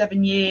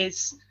 57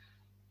 years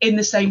in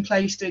the same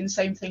place, doing the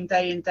same thing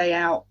day in, day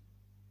out,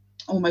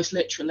 almost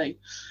literally.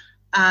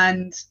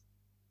 And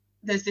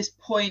there's this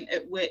point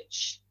at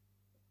which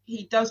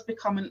he does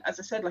become, as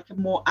I said, like a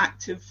more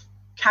active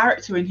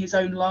character in his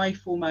own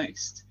life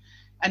almost.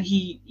 And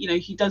he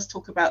does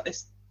talk about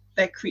this,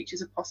 they're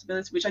creatures of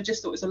possibility, which I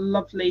just thought was a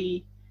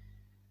lovely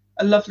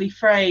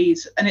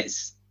phrase. And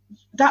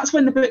that's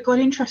when the book got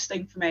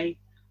interesting for me.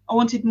 I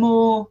wanted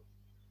more.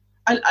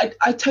 I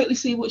totally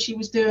see what she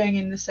was doing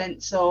in the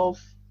sense of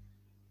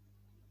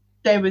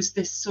there was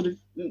this sort of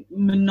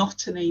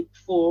monotony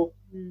before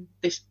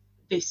this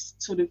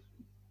sort of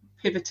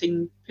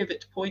pivoting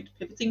point.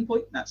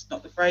 That's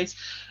not the phrase.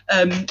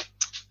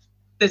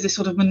 There's this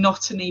sort of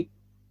monotony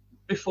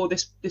before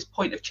this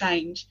point of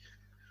change.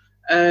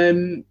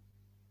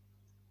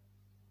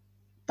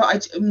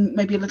 But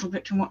maybe a little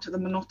bit too much of the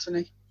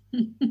monotony.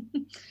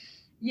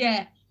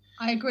 Yeah,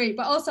 I agree.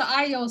 But also,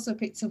 I also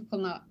picked up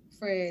on that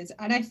phrase,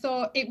 and I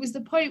thought it was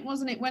the point,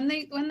 wasn't it? When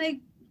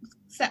they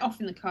set off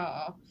in the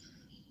car,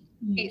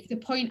 it's the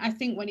point, I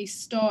think, when he's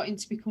starting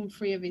to become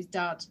free of his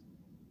dad,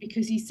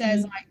 because he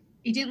says like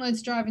he didn't learn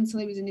to drive until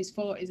he was in his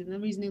 40s, and the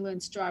reason he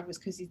learned to drive was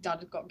because his dad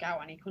had got gout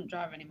and he couldn't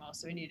drive anymore,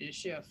 so he needed a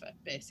chauffeur,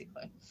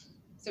 basically.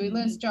 So he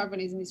learns to drive when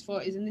he's in his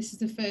 40s, and this is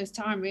the first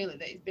time really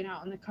that he's been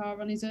out in the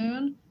car on his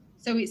own.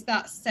 So it's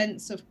that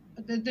sense of,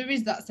 there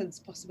is that sense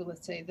of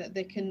possibility that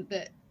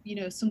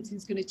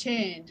something's going to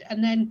change.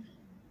 And then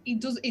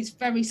it's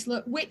very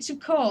slow, which of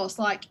course,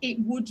 like it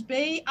would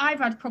be. I've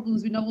had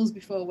problems with novels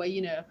before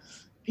where,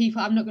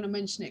 people, I'm not going to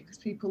mention it because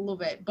people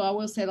love it, but I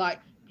will say, like,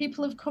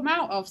 people have come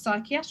out of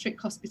psychiatric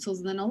hospitals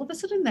and then all of a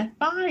sudden they're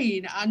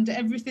fine and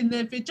everything,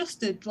 they've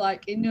adjusted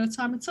like in no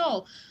time at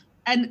all.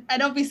 And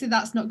obviously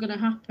that's not going to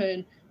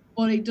happen,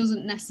 but it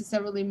doesn't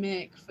necessarily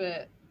make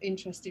for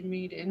interesting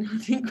reading, I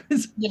think.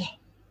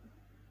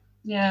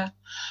 Yeah.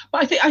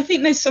 But I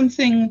think there's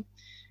something,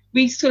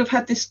 we sort of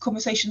had this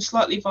conversation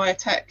slightly via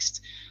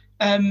text,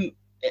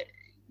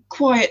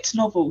 quiet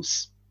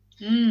novels.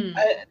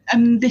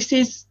 And this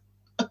is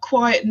a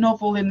quiet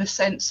novel in the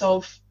sense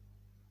of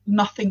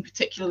nothing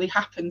particularly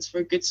happens for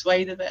a good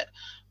swathe of it,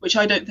 which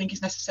I don't think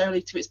is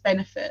necessarily to its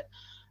benefit.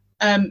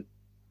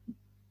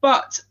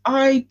 But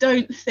I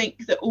don't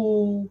think that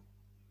all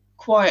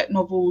quiet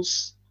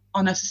novels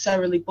are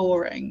necessarily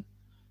boring.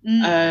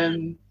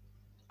 I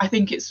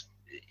think it's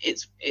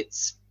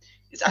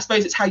I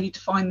suppose it's how you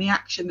define the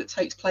action that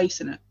takes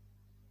place in it.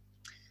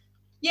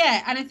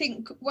 Yeah, and I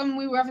think when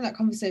we were having that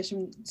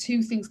conversation,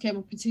 two things came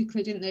up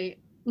particularly, didn't they?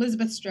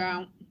 Elizabeth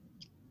Strout,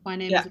 My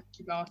Name is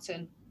Lucy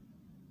Barton,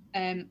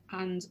 and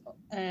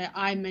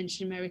I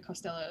mentioned Mary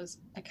Costello's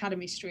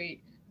Academy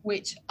Street,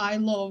 which I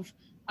love.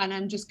 And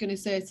I'm just going to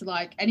say to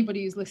like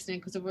anybody who's listening,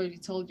 because I've already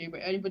told you, but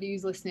anybody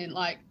who's listening,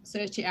 like,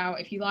 search it out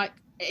if you like,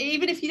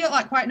 even if you don't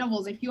like quiet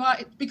novels, if you are,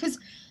 because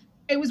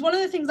it was one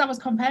of the things I was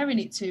comparing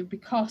it to,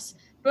 because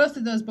both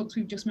of those books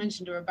we've just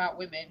mentioned are about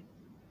women.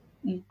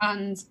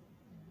 And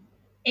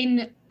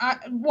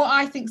what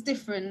I think is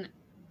different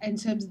in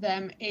terms of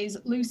them is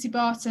Lucy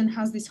Barton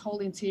has this whole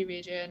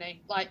interior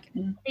journey. Like,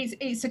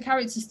 it's a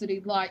character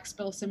study like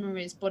Spill Simmer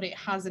is, but it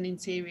has an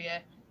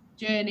interior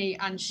journey,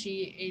 and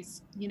she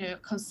is, you know,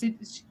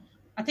 considered.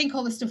 I think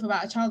all the stuff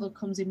about her childhood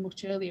comes in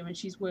much earlier, and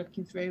she's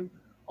working through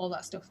all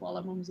that stuff while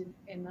her mum's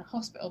in the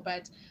hospital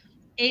bed.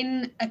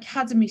 In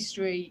Academy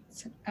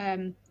Street,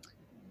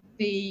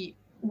 the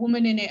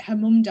woman in it, her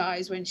mum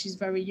dies when she's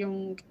very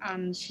young,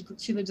 and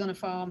she lives on a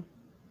farm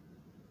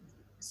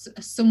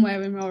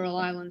somewhere in rural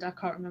Ireland. I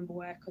can't remember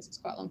where because it's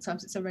quite a long time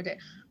since I read it.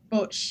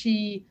 But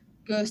she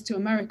goes to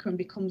America and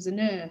becomes a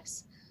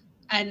nurse.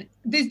 And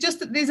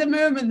there's a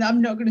moment that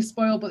I'm not going to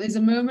spoil, but there's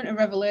a moment of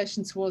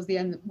revelation towards the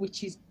end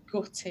which is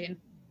gutting,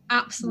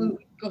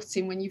 absolutely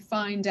gutting, when you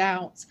find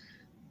out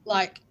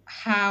like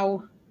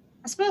how,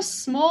 I suppose,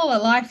 small a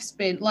life's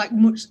been, like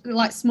much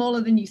like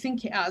smaller than you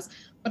think it has.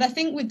 But I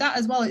think with that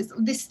as well,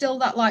 there's still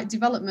that like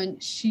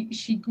development.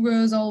 She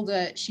grows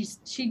older. She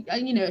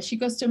you know, she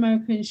goes to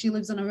America and she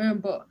lives on her own,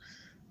 but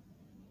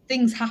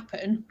things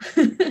happen.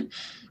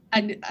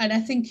 and I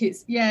think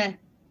it's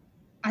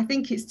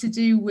to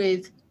do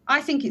with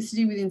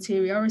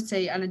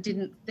interiority. And I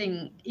didn't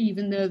think,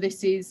 even though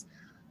this is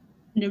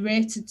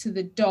narrated to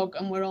the dog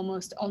and we're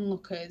almost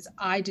onlookers,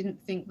 I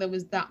didn't think there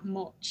was that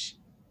much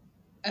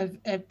of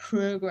a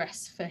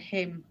progress for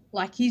him.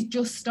 Like, he's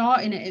just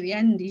starting it at the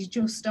end. He's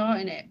just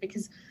starting it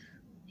because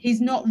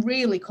he's not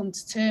really come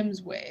to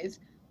terms with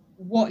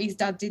what his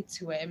dad did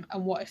to him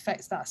and what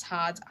effects that's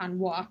had and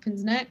what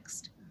happens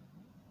next.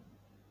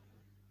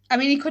 I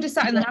mean, he could have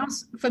sat in the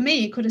house. For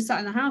me, he could have sat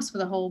in the house for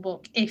the whole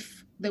book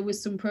if there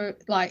was some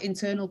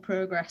internal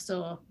progress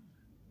or,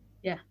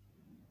 yeah.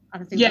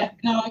 And I think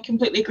I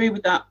completely agree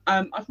with that.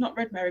 I've not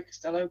read Mary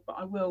Costello, but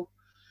I will.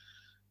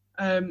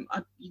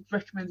 You've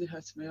recommended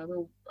her to me. I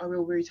will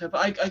read her.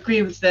 But I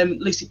agree with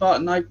Lucy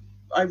Barton. I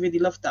really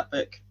loved that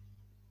book.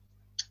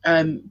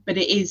 But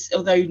it is,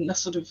 although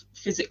sort of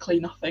physically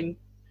nothing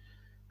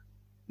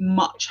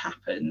much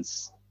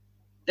happens,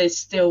 there's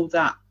still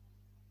that,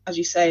 as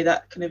you say,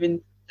 that kind of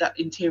that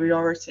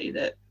interiority,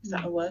 that is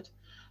that a word?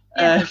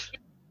 That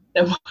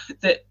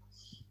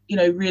you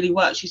know really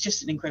works. She's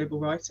just an incredible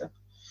writer.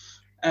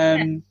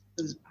 I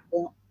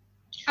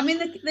mean,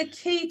 the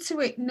key to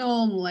it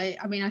normally,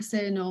 I mean, I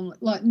say normally,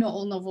 like, not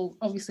all novels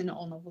are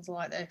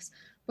like this,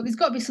 but there's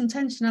got to be some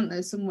tension, isn't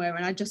there, somewhere?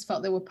 And I just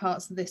felt there were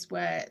parts of this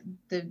where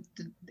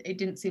it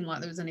didn't seem like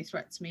there was any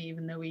threat to me,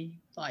 even though we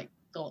like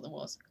thought there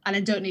was. And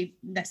I don't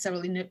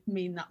necessarily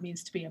mean that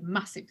means to be a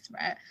massive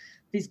threat.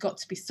 There's got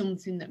to be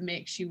something that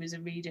makes you as a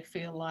reader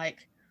feel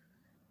like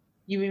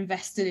you're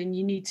invested and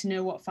you need to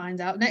know what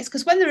finds out next.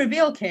 Because when the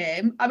reveal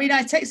came, I mean,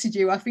 I texted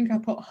you, I think I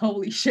put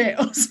 "holy shit"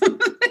 or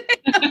something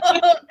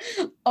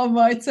on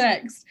my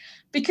text,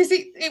 because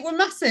it was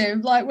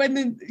massive. Like, when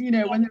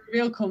the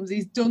reveal comes,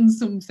 he's done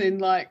something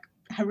like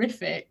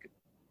horrific.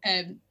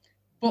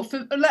 But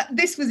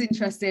this was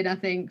interesting, I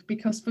think,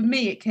 because for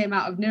me it came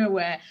out of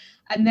nowhere,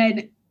 and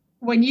then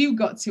when you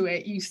got to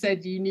it, you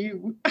said you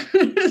knew.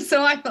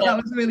 So I thought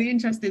that was really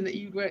interesting that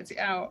you'd worked it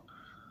out.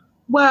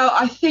 Well,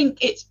 I think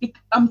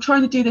I'm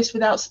trying to do this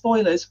without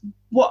spoilers.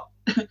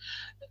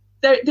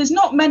 There's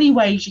not many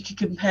ways you could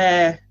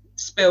compare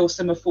Spill,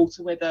 Summer, Fall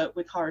to Wither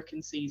with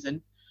Hurricane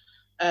Season,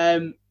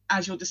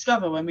 as you'll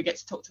discover when we get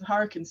to talk to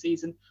Hurricane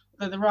Season,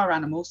 although there are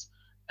animals.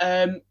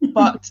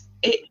 But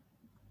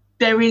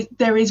there is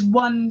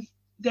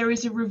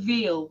a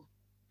reveal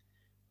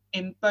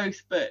in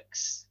both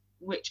books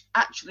which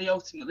actually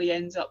ultimately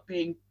ends up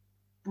being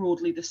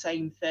broadly the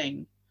same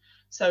thing.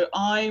 So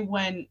I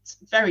went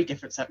very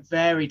different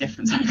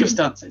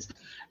circumstances.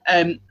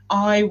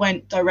 I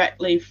went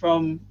directly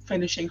from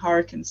finishing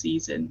Hurricane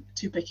Season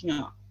to picking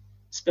up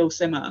Spill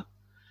Simmer.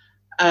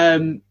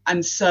 And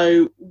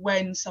so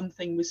when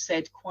something was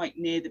said quite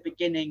near the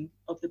beginning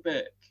of the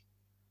book,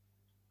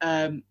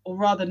 or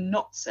rather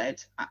not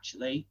said,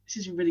 actually, this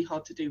is really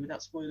hard to do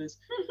without spoilers.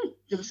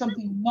 There was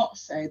something not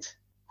said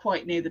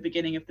quite near the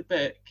beginning of the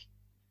book,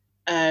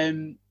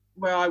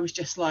 where I was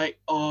just like,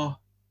 oh,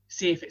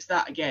 see if it's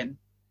that again.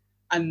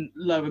 And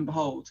lo and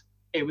behold,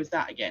 it was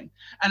that again.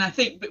 And I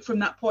think that from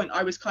that point,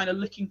 I was kind of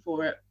looking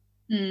for it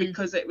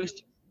because it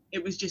was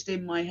just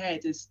in my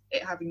head as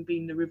it having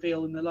been the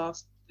reveal in the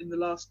last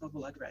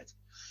novel I'd read.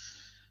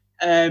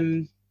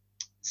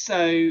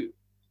 So,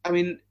 I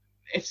mean,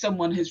 if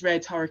someone has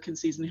read Hurricane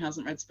Season who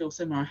hasn't read Spill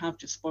Simmer, I have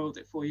just spoiled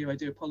it for you. I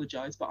do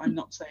apologise, but I'm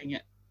not saying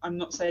it. I'm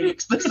not saying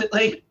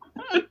explicitly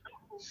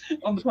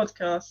on the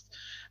podcast.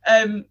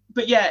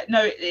 But yeah,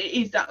 no, it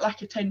is that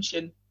lack of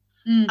tension.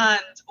 And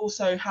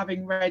also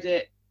having read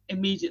it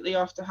immediately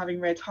after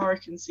having read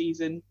Hurricane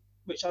Season,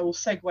 which I will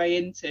segue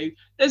into,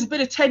 there's a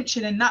bit of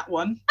tension in that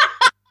one.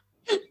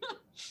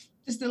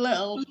 Just a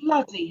little.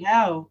 Bloody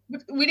hell.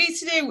 We need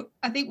to do,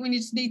 I think we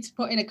just need to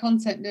put in a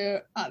content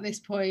note at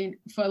this point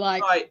for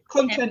like... Right,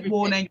 content everything.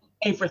 Warning,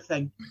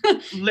 everything.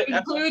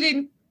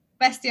 Including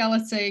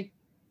bestiality.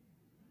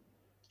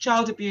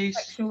 Child abuse.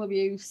 Sexual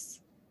abuse.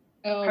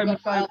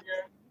 Homophobia.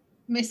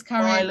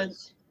 Miscarriage.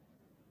 Violence.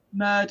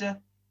 Murder.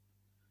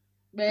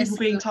 Racism. People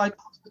being tied to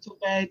hospital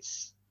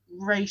beds.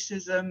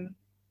 Racism.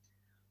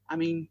 I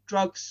mean,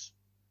 drugs.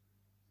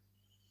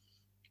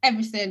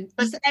 Everything.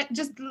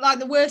 Just like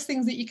the worst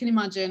things that you can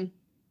imagine.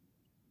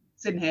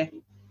 It's in here.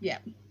 Yeah.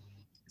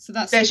 So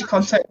there's your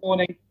content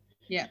warning.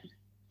 Yeah.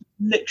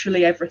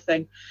 Literally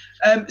everything.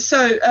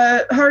 So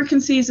Hurricane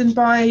Season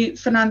by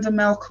Fernanda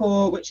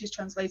Melchor, which is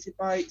translated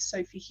by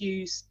Sophie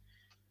Hughes,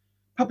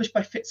 published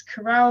by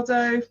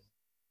Fitzcarraldo,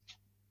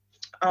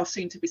 our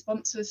soon to be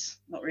sponsors,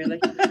 not really.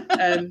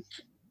 Anyone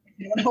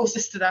holds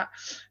us to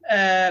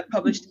that.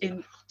 Published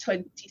in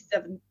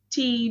 2017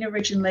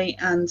 originally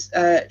and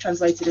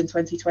translated in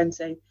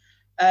 2020.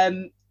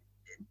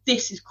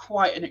 This is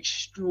quite an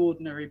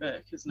extraordinary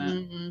book, isn't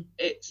it? Mm-hmm.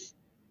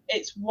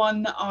 It's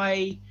one that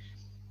I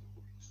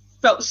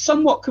felt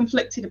somewhat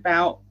conflicted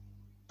about,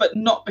 but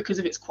not because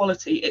of its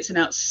quality. It's an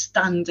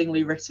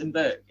outstandingly written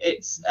book.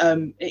 It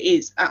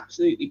is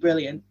absolutely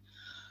brilliant.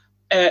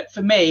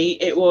 For me,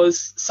 it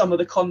was some of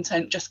the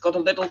content just got a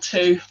little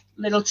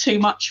too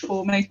much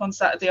for me on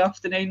Saturday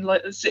afternoon,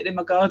 like sitting in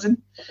my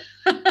garden.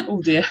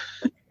 Oh dear.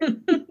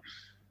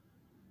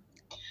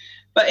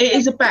 But it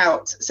is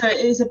about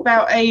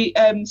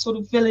a sort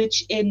of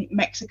village in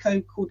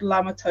Mexico called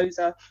La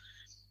Matosa,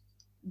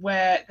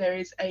 where there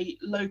is a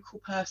local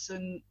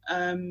person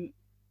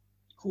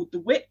called the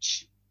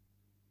Witch.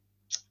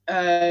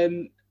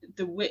 The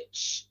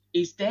Witch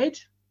is dead.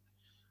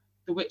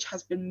 The Witch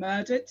has been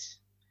murdered.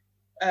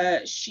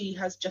 She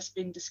has just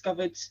been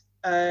discovered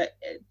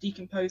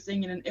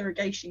decomposing in an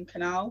irrigation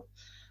canal.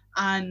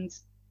 And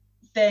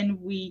then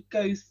we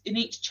go in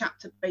each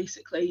chapter,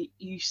 basically,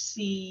 you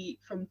see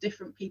from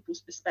different people's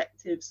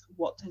perspectives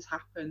what has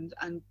happened,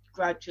 and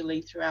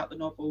gradually throughout the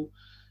novel,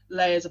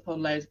 layers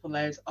upon layers upon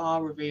layers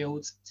are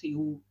revealed till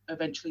you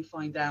eventually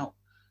find out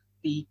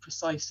the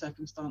precise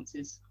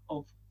circumstances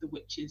of the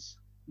witch's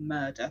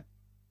murder.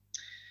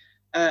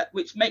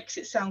 Which makes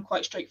it sound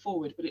quite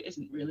straightforward, but it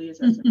isn't really,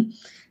 is it?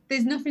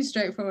 There's nothing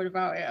straightforward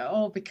about it at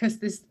all, because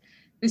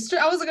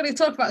I wasn't going to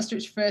talk about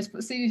structure first,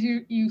 but seeing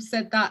as you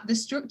said that, the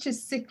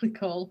structure's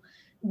cyclical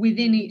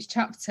within each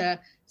chapter.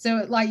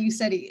 So like you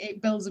said,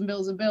 it builds and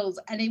builds and builds.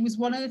 And it was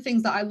one of the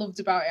things that I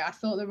loved about it. I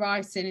thought the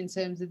writing in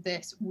terms of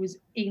this was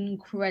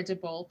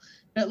incredible.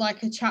 That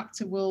like a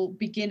chapter will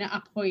begin at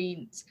a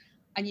point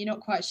and you're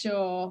not quite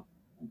sure,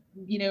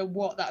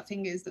 what that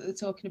thing is that they're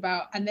talking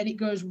about. And then it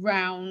goes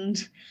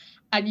round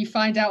and you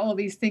find out all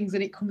these things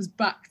and it comes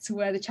back to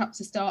where the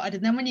chapter started.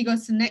 And then when you go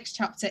to the next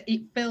chapter,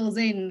 it fills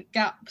in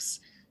gaps.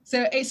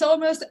 So it's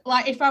almost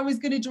like if I was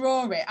going to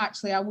draw it,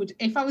 actually,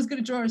 if I was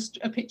going to draw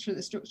a picture of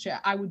the structure,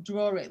 I would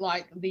draw it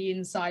like the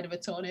inside of a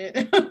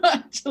tornado.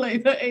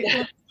 Actually,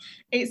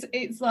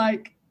 it's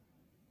like,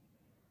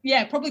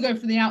 yeah, probably go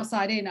from the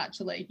outside in,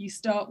 actually. You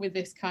start with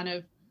this kind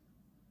of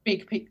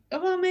big picture.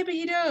 Oh, well, maybe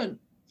you don't.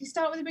 You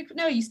start with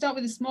you start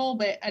with a small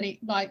bit and it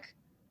like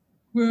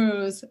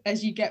grows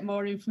as you get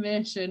more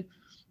information.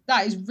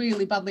 That is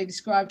really badly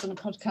described on a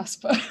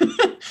podcast, but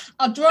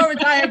I'll draw a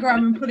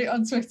diagram and put it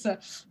on Twitter.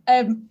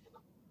 As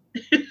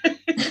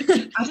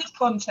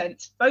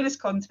content, bonus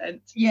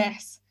content.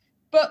 Yes,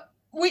 but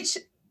which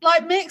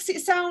like makes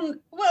it sound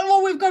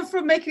well. We've gone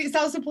from making it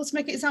sound simple to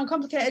making it sound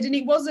complicated, and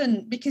it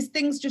wasn't, because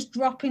things just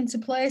drop into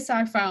place.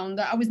 I found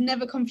that I was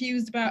never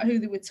confused about who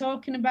they were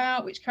talking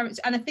about, which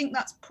character, and I think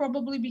that's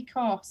probably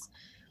because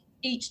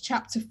each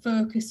chapter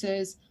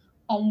focuses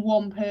on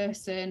one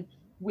person,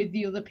 with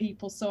the other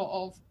people sort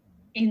of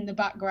in the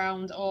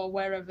background or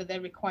wherever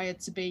they're required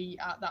to be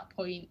at that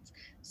point.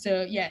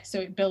 So yeah, so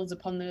it builds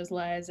upon those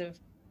layers of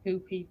who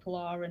people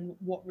are and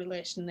what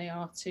relation they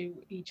are to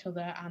each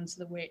other and to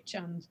the witch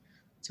and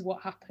to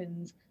what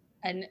happened.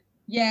 And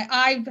yeah,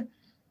 I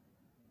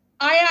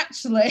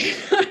actually,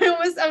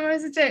 I'm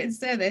hesitating to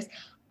say this.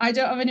 I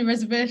don't have any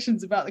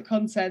reservations about the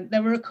content.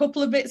 There were a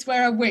couple of bits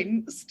where I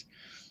winced.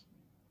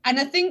 And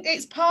I think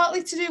it's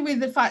partly to do with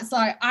the fact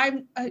like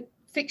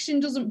fiction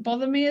doesn't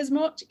bother me as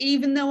much,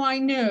 even though I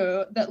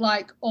know that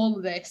like all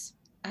of this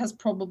has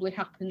probably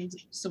happened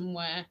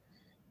somewhere.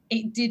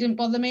 It didn't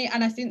bother me.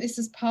 And I think this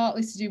is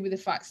partly to do with the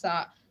fact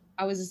that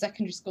I was a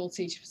secondary school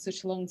teacher for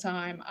such a long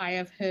time. I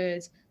have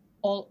heard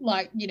all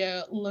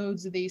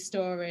loads of these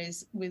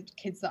stories with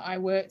kids that I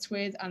worked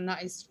with, and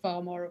that is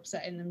far more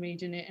upsetting than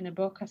reading it in a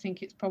book. I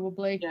think it's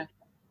probably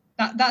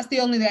that's the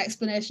only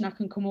explanation I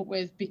can come up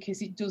with,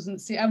 because it doesn't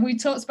see. And we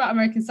talked about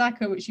American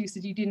Psycho, which you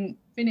said you didn't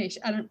finish.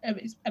 And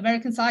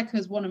American Psycho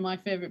is one of my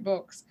favorite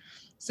books.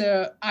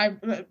 So I'm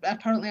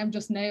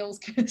just nails,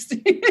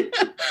 Kirsty.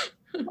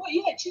 Well,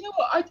 yeah, do you know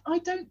what? I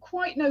don't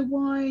quite know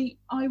why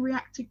I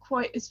reacted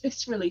quite as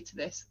viscerally to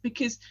this,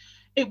 because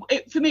it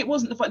for me, it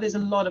wasn't the fact there's a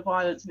lot of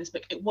violence in this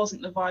book. It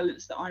wasn't the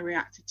violence that I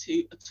reacted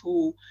to at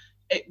all.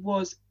 It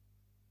was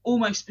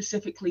almost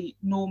specifically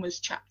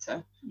Norma's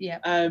chapter.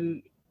 Yeah.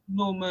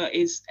 Norma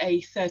is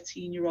a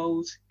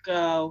 13-year-old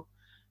girl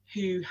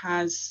who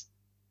has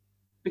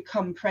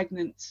become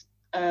pregnant,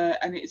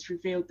 and it's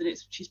revealed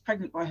that she's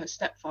pregnant by her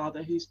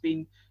stepfather, who's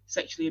been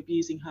sexually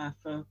abusing her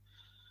for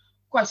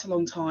quite a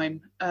long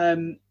time.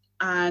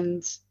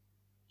 And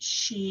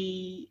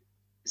she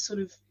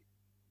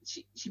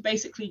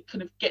basically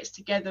kind of gets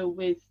together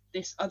with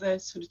this other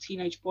sort of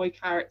teenage boy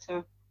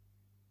character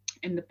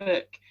in the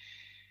book,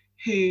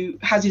 who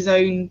has his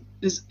own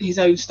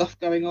stuff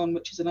going on,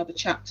 which is another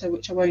chapter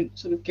which I won't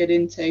sort of get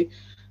into,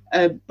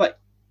 but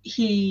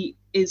he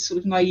is sort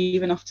of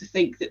naive enough to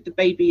think that the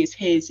baby is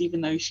his, even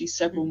though she's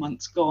several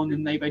months gone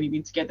and they've only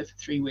been together for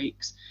 3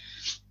 weeks.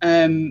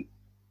 And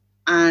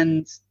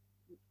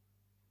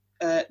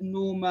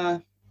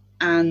Norma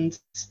and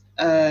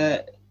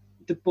the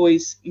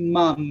boy's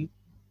mum,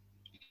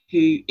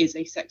 who is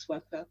a sex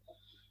worker,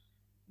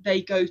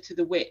 they go to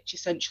the witch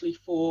essentially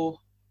for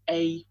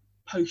a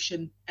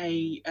potion,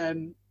 a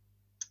kind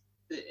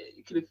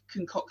of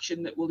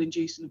concoction that will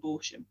induce an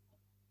abortion,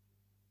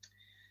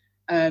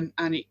 and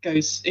it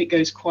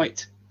goes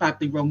quite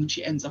badly wrong, and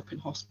she ends up in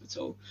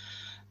hospital.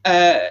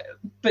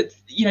 But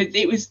you know,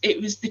 it was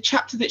the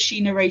chapter that she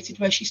narrated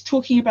where she's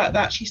talking about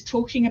that. She's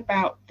talking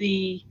about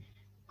the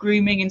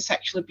grooming and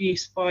sexual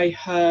abuse by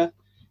her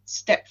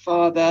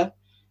stepfather.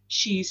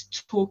 She's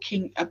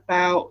talking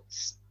about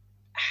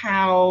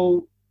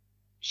how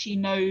she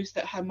knows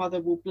that her mother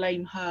will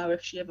blame her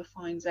if she ever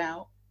finds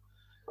out.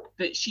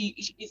 That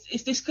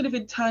it's this kind of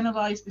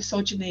internalized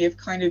misogyny of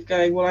kind of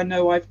going, well, I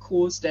know I've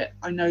caused it.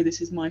 I know this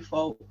is my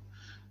fault.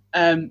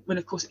 When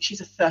of course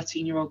she's a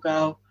 13-year-old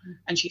girl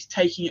and she's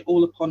taking it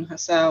all upon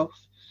herself.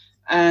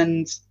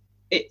 And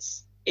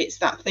it's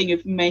that thing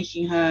of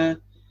making her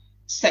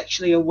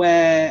sexually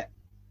aware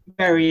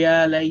very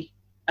early,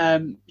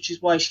 which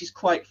is why she's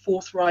quite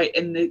forthright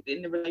in the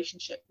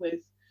relationship with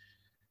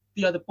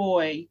the other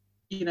boy.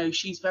 You know,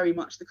 she's very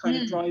much the kind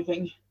of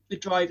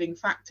driving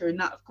factor, and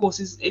that of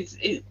course is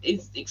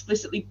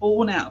explicitly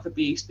born out of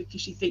abuse, because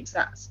she thinks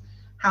that's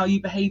how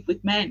you behave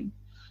with men.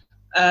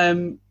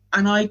 And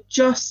I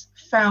just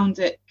found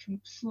it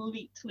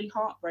completely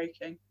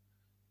heartbreaking,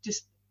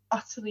 just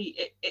utterly.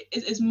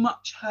 It as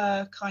much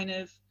her kind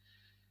of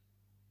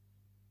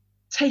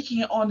taking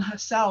it on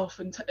herself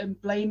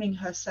and blaming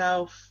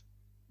herself,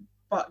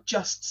 but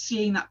just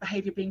seeing that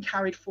behaviour being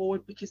carried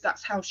forward because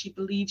that's how she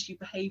believes you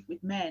behave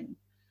with men.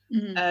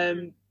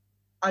 Mm-hmm.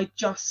 I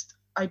just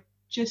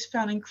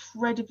found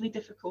incredibly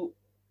difficult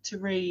to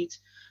read.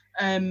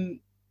 And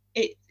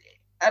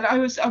I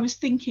was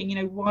thinking, you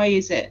know, why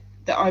is it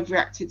that I've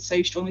reacted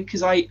so strongly?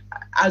 Because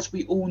as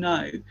we all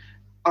know,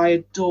 I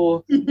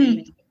adore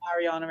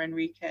Mariana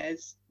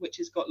Enriquez, which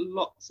has got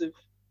lots of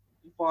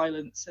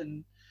violence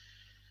and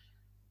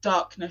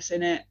darkness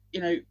in it.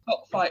 You know,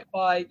 Cockfight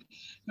by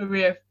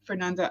Maria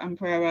Fernanda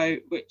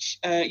Amparero, which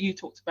you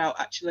talked about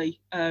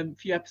actually a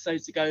few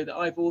episodes ago, that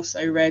I've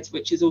also read,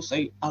 which is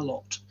also a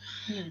lot.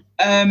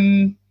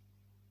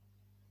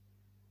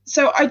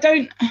 So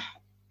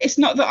it's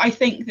not that I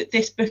think that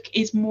this book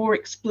is more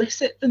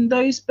explicit than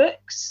those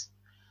books.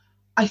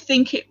 I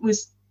think it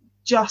was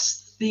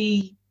just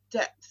the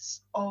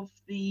depths of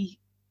the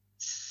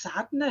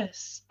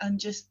sadness and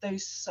just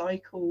those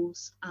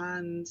cycles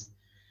and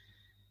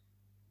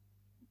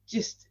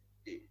just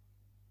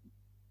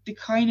the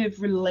kind of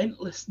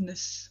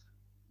relentlessness,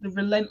 the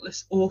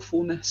relentless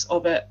awfulness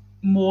of it,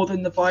 more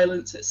than the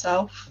violence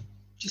itself.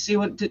 Do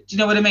you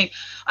know what I mean?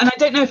 And I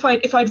don't know if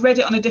I'd read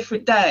it on a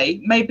different day,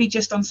 maybe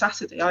just on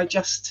Saturday,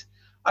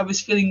 I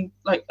was feeling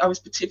like I was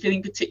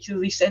feeling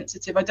particularly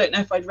sensitive. I don't know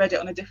if I'd read it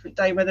on a different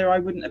day, whether I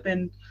wouldn't have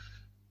been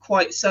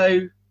quite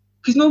so,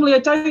 because normally I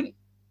don't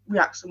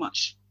react so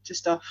much to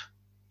stuff.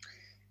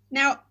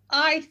 Now,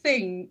 I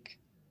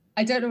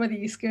don't know whether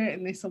you're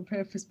skirting this on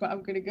purpose, but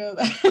I'm going to go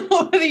there,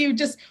 or whether you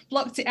just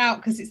blocked it out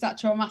because it's that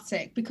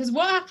traumatic. Because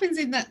what happens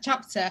in that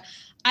chapter,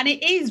 and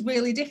it is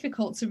really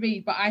difficult to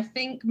read, but I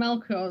think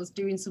Melchior's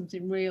doing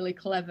something really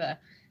clever,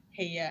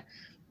 here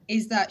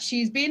is that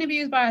she's being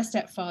abused by her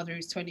stepfather,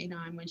 who's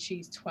 29, when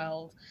she's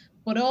 12.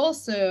 But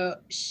also,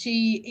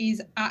 she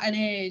is at an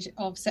age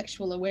of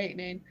sexual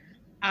awakening,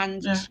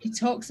 and she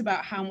talks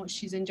about how much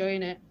she's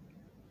enjoying it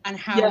and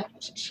how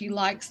much she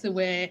likes the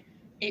way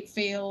it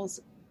feels,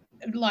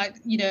 like,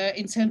 you know,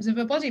 in terms of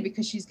her body,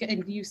 because she's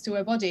getting used to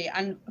her body.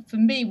 And for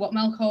me, what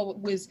Melchior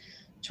was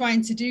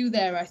trying to do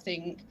there, I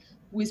think,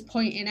 was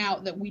pointing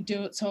out that we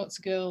don't talk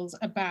to girls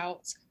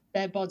about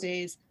their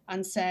bodies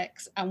and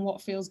sex and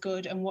what feels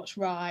good and what's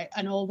right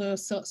and all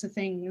those sorts of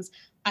things.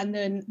 And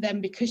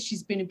then because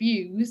she's been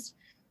abused,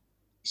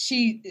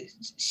 she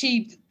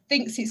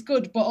thinks it's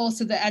good, but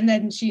also that, and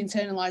then she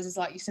internalizes,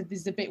 like you said,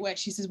 there's a bit where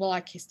she says, well, I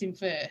kissed him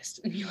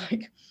first, and you're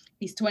like,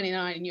 he's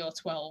 29 and you're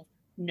 12,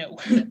 no.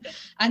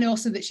 And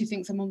also that she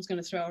thinks her mum's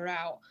going to throw her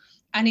out.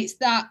 And it's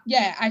that,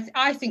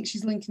 I think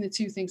she's linking the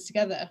two things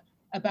together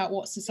about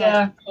what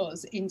society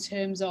does in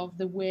terms of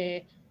the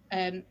way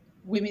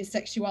women's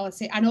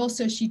sexuality. And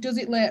also she does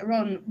it later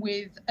on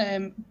with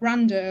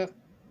Brando,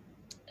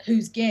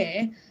 who's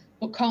gay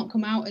but can't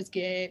come out as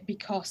gay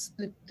because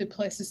the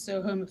place is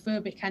so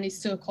homophobic, and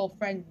his so-called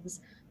friends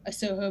are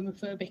so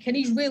homophobic, and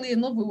he's really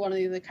in love with one of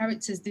the other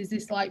characters. There's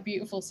this like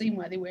beautiful scene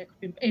where they wake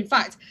up in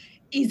fact,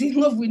 he's in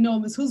love with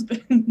Norma's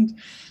husband.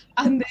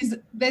 And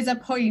there's a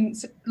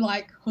point,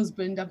 like,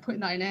 husband, I'm putting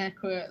that in air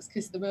quotes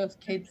because they're both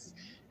kids,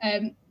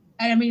 and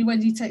I mean,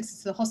 when he takes her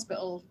to the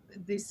hospital,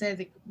 they say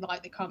they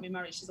can't be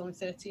married, she's only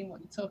 13, what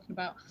are you talking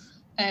about?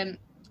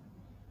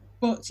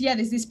 But yeah,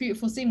 there's this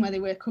beautiful scene where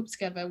they wake up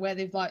together, where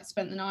they've like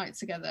spent the night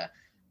together,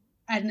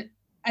 and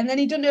then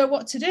he doesn't know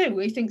what to do.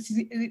 He thinks,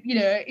 you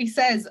know, he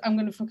says, I'm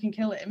going to fucking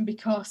kill him,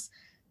 because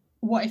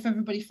what if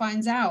everybody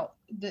finds out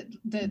that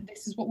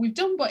this is what we've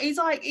done? But he's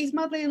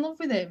madly in love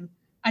with him,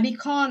 and he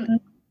can't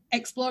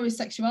explore his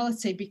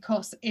sexuality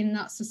because in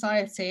that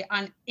society,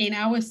 and in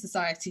our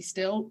society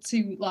still,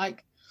 to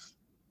like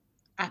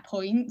a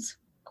point,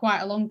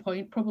 quite a long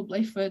point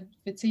probably for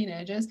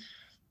teenagers,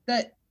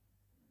 that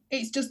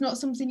it's just not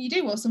something you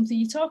do or something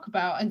you talk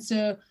about. And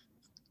so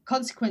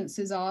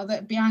consequences are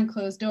that behind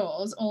closed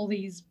doors, all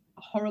these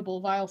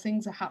horrible, vile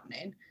things are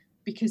happening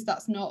because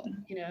that's not,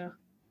 you know,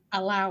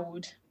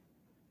 allowed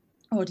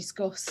or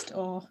discussed,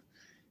 or,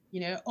 you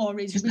know, or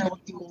is just no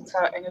one talks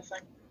about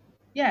anything.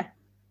 Yeah.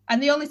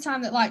 And the only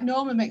time that like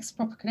Norma makes a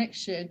proper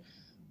connection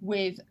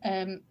with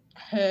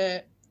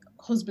her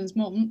husband's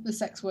mum, the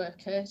sex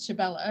worker,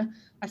 Chabella,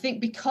 I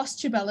think because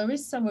Chabella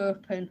is so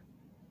open,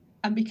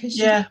 and because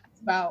she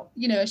about,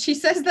 you know, she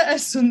says that her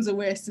son's a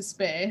waste of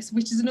space,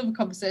 which is another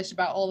conversation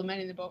about all the men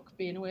in the book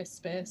being a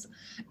waste of space.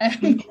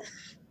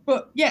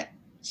 But yeah,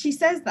 she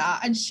says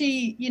that, and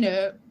she, you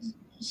know,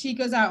 she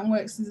goes out and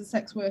works as a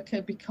sex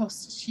worker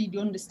because she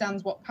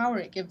understands what power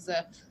it gives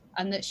her,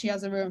 and that she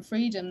has her own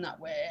freedom that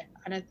way,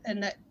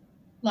 and that,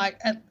 like,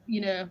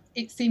 you know,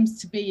 it seems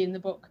to be in the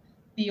book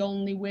the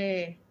only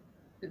way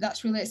that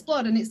that's really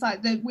explored. And it's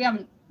like we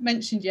haven't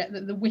mentioned yet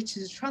that the witch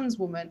is a trans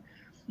woman.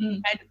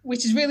 And,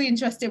 which is really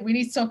interesting. We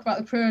need to talk about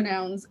the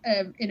pronouns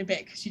in a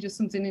bit, because she does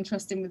something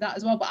interesting with that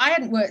as well. But I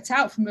hadn't worked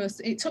out for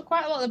most. It took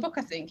quite a lot of the book,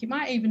 I think. It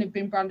might even have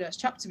been Brando's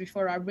chapter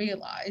before I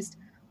realised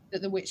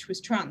that the witch was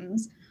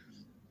trans.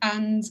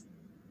 And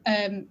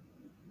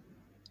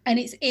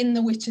it's in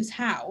the witch's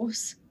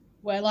house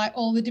where like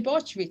all the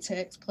debauchery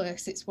takes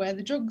place. It's where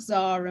the drugs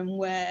are and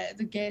where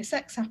the gay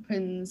sex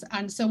happens.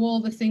 And so all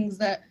the things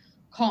that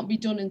can't be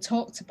done and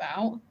talked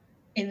about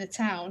in the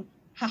town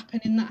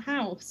happen in that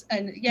house,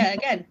 and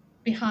again,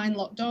 behind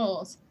locked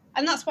doors.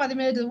 And that's why they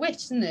murder the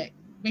witch, isn't it,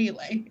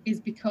 really, is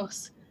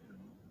because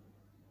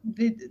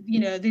they, you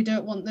know, they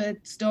don't want the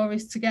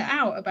stories to get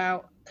out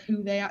about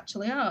who they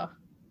actually are.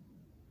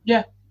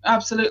 Yeah,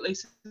 absolutely.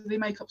 So they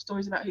make up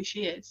stories about who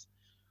she is,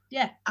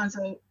 as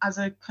a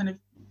kind of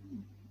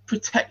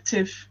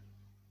protective,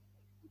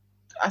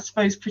 I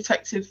suppose,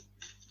 kind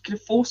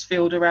of force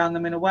field around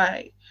them in a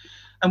way.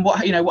 And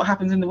what, you know, what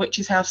happens in the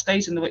witch's house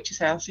stays in the witch's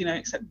house, you know,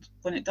 except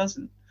when it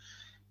doesn't,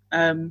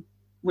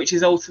 which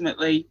is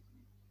ultimately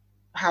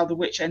how the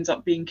witch ends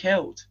up being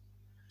killed.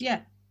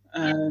 But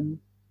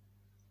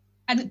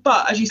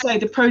as you say,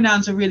 the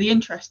pronouns are really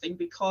interesting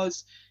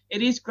because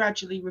it is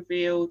gradually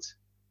revealed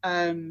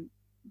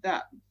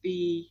that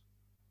the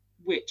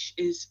witch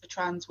is a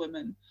trans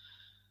woman.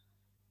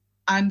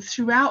 And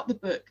throughout the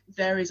book,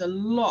 there is a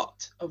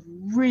lot of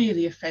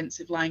really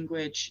offensive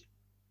language,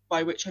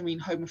 by which I mean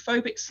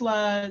homophobic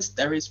slurs,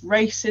 there is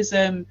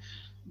racism,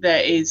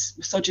 there is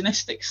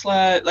misogynistic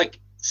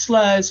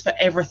slurs for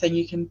everything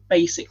you can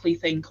basically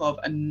think of,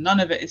 and none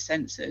of it is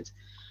censored.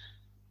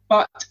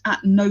 But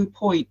at no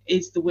point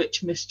is the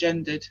witch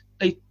misgendered.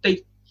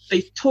 They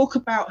talk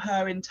about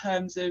her in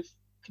terms of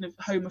kind of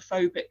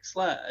homophobic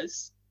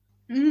slurs.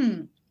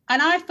 And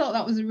I thought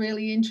that was a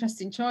really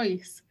interesting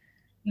choice.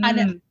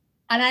 And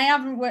I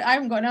haven't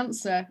got an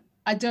answer.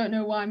 I don't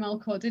know why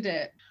Melchior did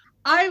it.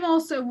 I'm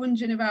also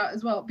wondering about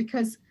as well,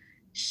 because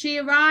she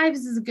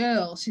arrives as a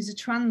girl. She's a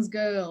trans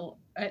girl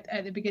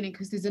at the beginning,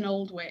 because there's an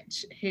old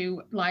witch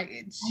who, like,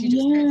 she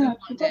just goes up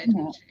one day.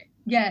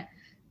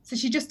 So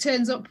she just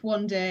turns up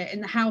one day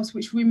in the house,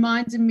 which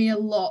reminded me a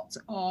lot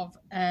of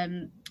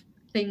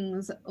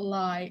things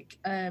like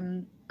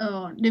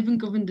Niven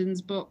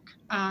Governden's book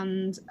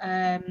and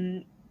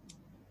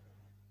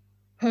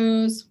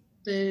Pose,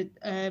 the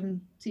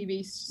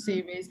TV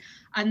series,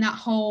 and that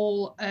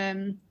whole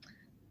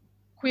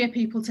queer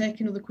people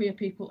taking other queer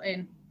people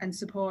in and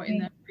supporting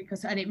them,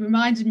 because, and it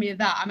reminded me of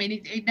that. I mean,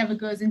 it never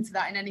goes into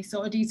that in any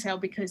sort of detail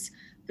because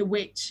the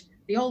witch,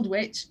 the old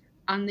witch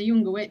and the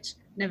younger witch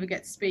never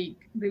get to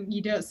speak.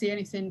 You don't see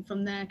anything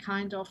from their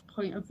kind of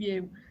point of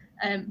view.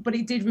 But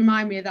it did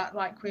remind me of that,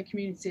 like queer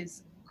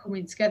communities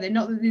coming together.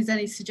 Not that there's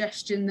any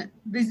suggestion that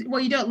there's,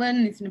 well, you don't learn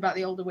anything about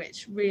the older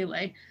witch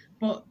really,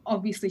 but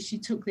obviously she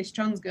took this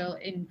trans girl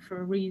in for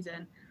a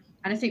reason.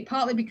 And I think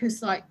partly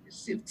because, like,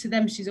 to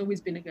them she's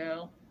always been a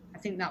girl. I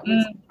think that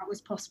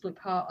was possibly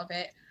part of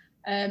it.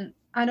 And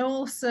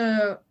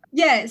also,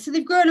 yeah, so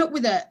they've grown up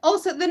with it.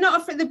 Also, they're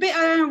not afraid. The bit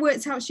I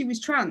worked out she was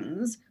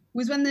trans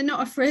was when they're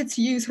not afraid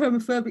to use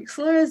homophobic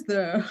slurs,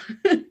 though.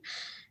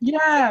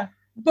 Yeah.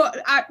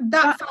 But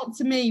that felt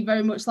to me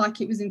very much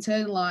like it was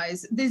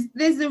internalized.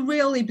 There's a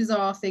really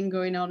bizarre thing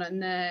going on in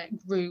their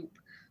group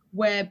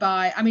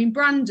whereby, I mean,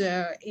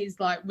 Brando is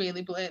like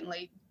really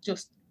blatantly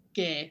just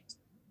gay,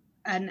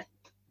 and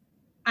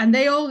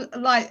they all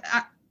like,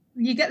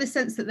 you get the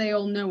sense that they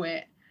all know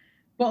it,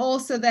 but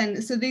also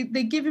then, so they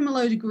give him a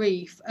load of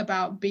grief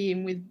about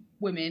being with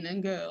women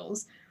and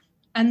girls,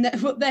 and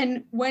but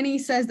then when he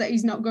says that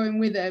he's not going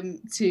with them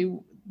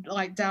to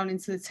like down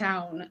into the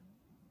town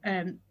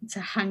to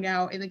hang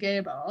out in the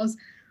gay bars,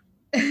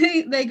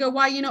 they go,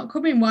 why are you not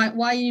coming? Why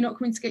are you not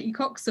coming to get your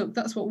cock sucked?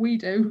 That's what we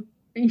do.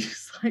 And you're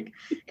just like,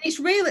 it's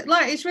really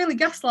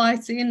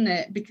gaslighting, isn't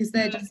it? Because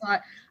they're just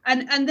like,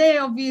 and they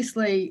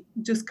obviously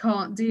just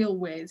can't deal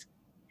with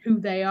who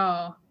they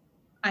are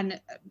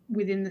and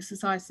within the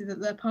society that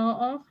they're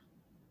part of.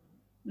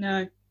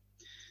 No,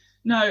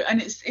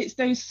 and it's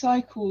those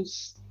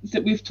cycles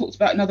that we've talked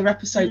about in other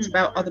episodes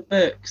about other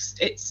books.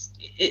 It's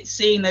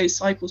seeing those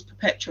cycles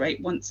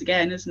perpetuate once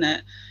again, isn't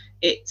it?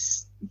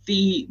 It's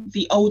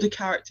the older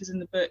characters in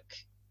the book.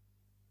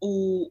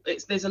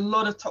 There's a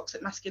lot of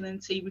toxic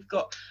masculinity. We've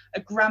got a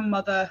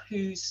grandmother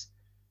whose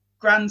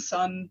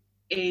grandson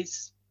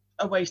is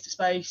a waste of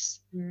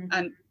space,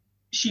 and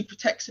she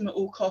protects him at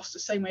all costs, the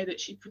same way that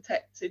she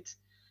protected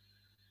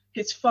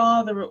his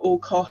father at all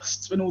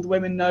costs, when all the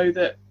women know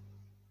that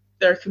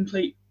they're a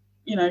complete,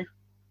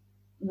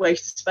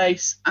 waste of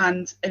space.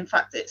 And in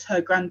fact, it's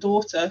her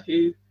granddaughter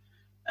who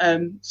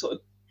sort of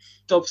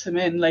dobs him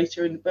in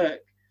later in the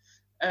book.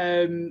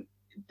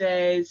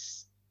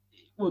 There's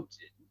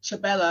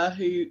Chabela,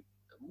 who,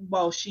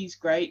 while she's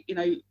great,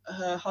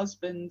 her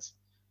husband,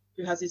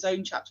 who has his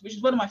own chapter, which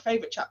is one of my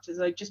favorite chapters,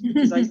 just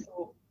because I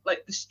thought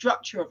like the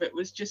structure of it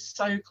was just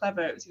so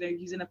clever. It was,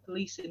 he's in a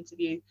police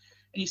interview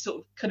and you're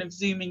sort of kind of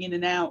zooming in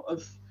and out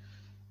of,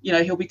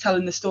 he'll be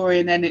telling the story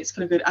and then it's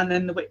kind of good, and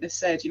then the witness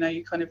said,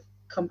 you kind of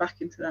come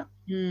back into that.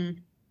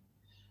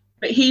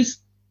 But he's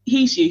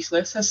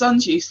useless, her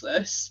son's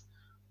useless.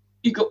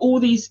 You've got all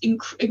these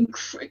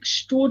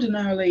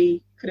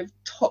extraordinarily kind of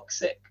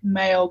toxic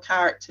male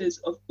characters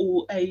of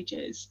all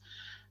ages,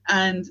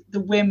 and the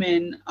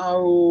women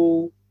are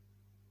all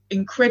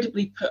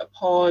incredibly put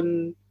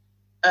upon.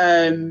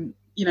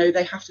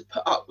 They have to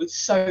put up with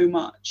so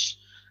much.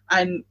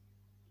 And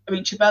I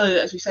mean, Chabela,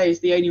 as we say, is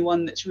the only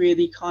one that's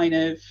really kind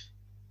of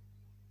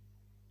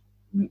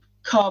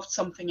carved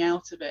something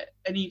out of it.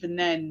 And even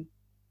then,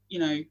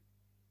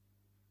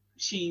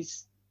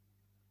 she's,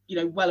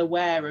 well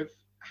aware of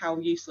how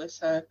useless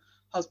her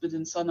husband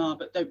and son are,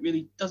 but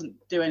doesn't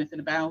do anything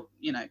about,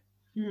 It's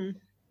kind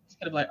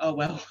of like, oh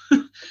well,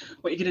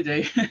 what are you gonna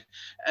do?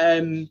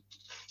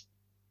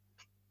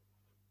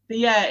 But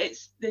yeah,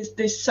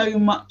 there's so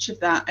much of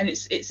that, and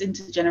it's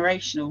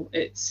intergenerational.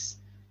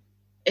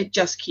 It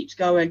just keeps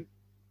going.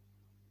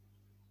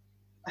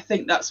 I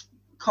think that's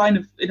kind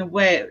of in a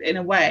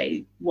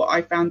way what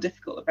I found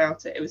difficult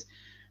about it. It was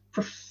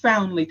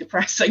profoundly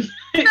depressing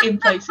in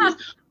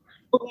places.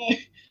 Although,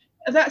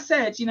 that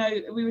said,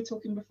 we were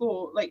talking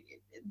before, like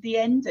the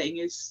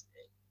ending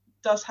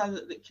does have a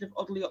kind of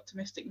oddly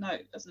optimistic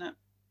note, doesn't it?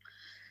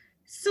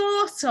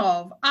 Sort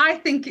of. I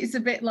think it's a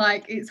bit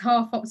like it's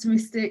half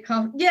optimistic,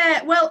 half,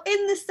 yeah, well,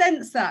 in the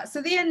sense that,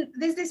 so the end,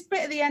 there's this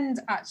bit at the end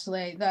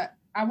actually that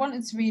I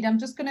wanted to read.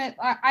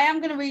 I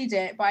am gonna read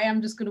it, but I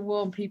am just gonna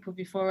warn people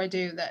before I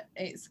do that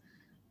it's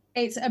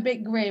a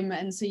bit grim,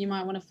 and so you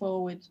might want to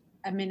forward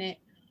a minute.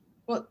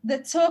 But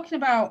they're talking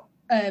about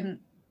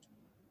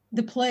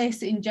the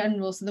place in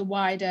general, so the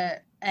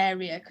wider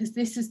area, because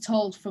this is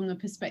told from the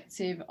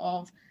perspective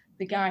of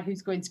the guy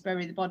who's going to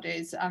bury the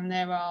bodies, and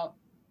there are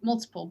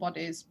multiple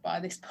bodies by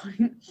this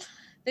point.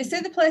 They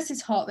say the place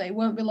is hot, that it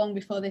won't be long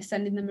before they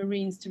send in the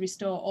Marines to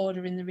restore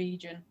order in the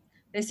region.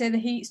 They say the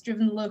heat's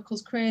driven the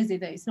locals crazy,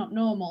 that it's not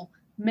normal,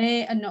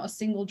 May and not a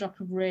single drop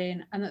of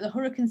rain, and that the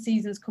hurricane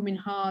season's coming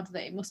hard,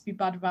 that it must be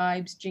bad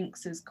vibes,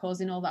 jinxes,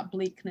 causing all that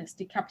bleakness,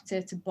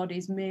 decapitated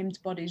bodies, maimed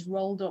bodies,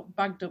 rolled up,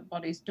 bagged up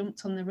bodies,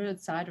 dumped on the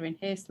roadside or in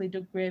hastily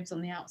dug graves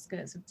on the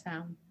outskirts of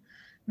town.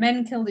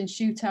 Men killed in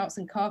shootouts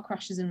and car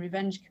crashes and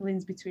revenge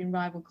killings between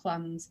rival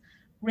clans.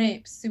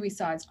 Rapes,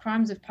 suicides,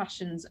 crimes of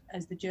passions,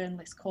 as the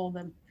journalists call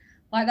them.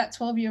 Like that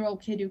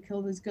 12-year-old kid who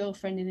killed his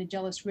girlfriend in a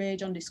jealous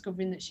rage on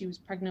discovering that she was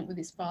pregnant with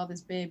his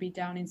father's baby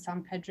down in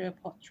San Pedro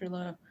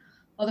Potrillo.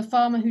 Or the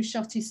farmer who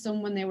shot his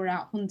son when they were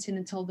out hunting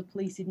and told the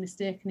police he'd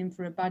mistaken him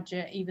for a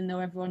badger, even though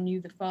everyone knew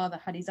the father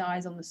had his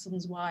eyes on the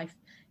son's wife.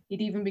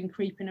 He'd even been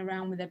creeping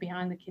around with her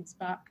behind the kid's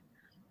back.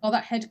 Or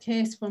that head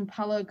case from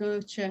Palo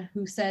Gocha,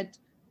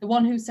 the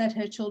one who said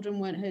her children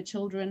weren't her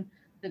children,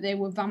 that they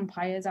were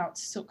vampires out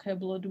to suck her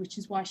blood, which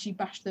is why she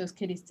bashed those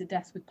kiddies to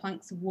death with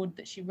planks of wood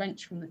that she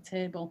wrenched from the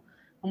table,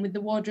 and with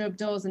the wardrobe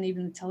doors and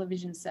even the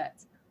television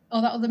set.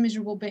 Or that other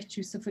miserable bitch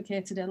who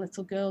suffocated her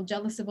little girl,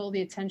 jealous of all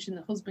the attention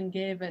the husband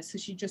gave her, so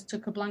she just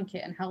took a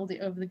blanket and held it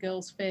over the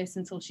girl's face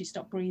until she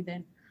stopped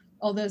breathing.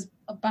 Or those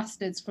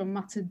bastards from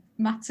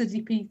Mata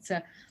di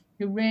Pita,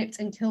 who raped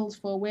and killed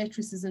 4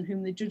 waitresses and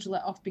whom the judge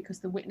let off because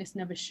the witness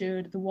never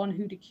showed, the one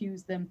who'd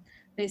accused them.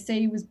 They say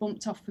he was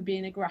bumped off for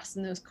being a grass,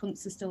 and those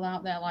cunts are still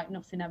out there like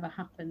nothing ever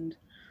happened.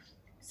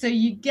 So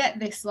you get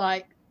this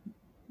like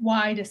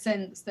wider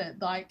sense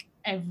that like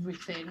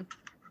everything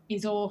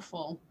is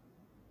awful.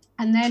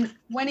 And then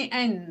when it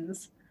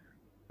ends,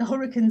 the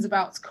hurricane's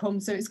about to come,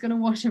 so it's going to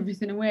wash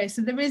everything away.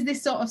 So there is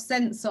this sort of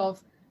sense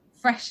of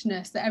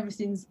freshness that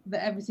everything's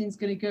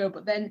going to go.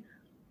 But then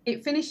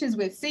it finishes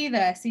with, see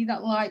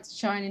that light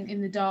shining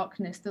in the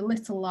darkness, the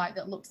little light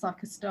that looks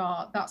like a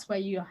star. That's where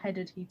you're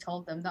headed, he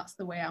told them. That's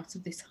the way out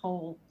of this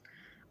hole.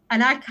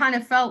 And I kind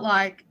of felt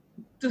like,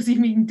 does he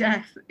mean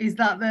death? Is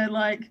that they're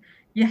like,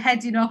 you're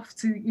heading off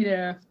to, you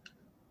know,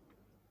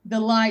 the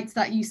lights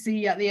that you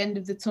see at the end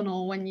of the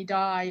tunnel when you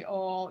die,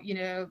 or, you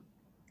know,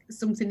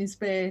 something in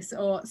space?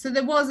 Or so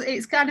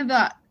it's kind of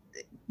that,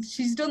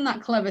 she's done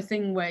that clever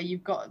thing where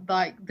you've got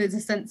like, there's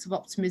a sense of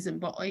optimism,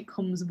 but it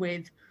comes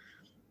with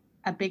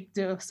a big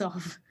dose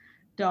of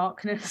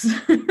darkness.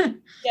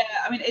 Yeah,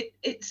 I mean, I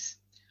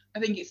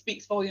think it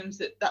speaks volumes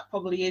that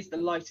probably is the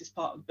lightest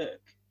part of the book.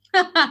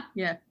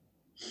 Yeah.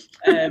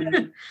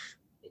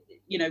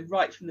 You know,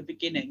 right from the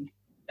beginning.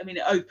 I mean,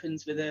 it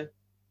opens with a,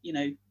 you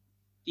know,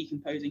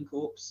 decomposing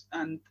corpse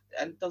and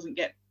doesn't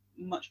get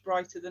much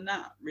brighter than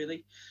that,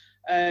 really.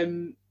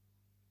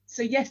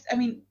 So yes, I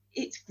mean,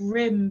 it's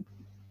grim,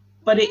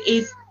 but it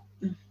is,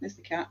 there's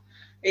the cat,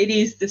 it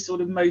is the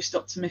sort of most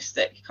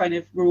optimistic kind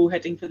of, we're all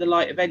heading for the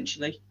light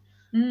eventually.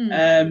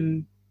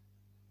 But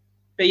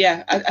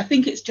yeah, I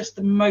think it's just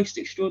the most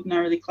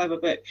extraordinarily clever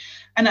book.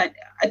 And I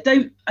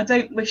don't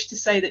wish to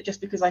say that just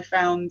because I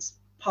found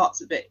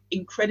parts of it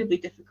incredibly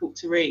difficult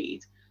to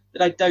read,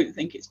 that I don't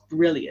think it's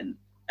brilliant.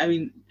 I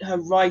mean, her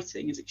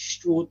writing is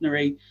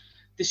extraordinary.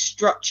 The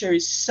structure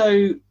is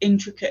so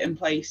intricate in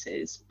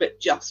places, but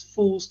just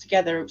falls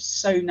together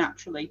so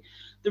naturally.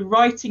 The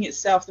writing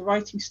itself, the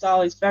writing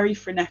style is very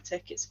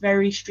frenetic. It's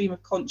very stream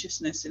of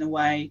consciousness in a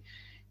way.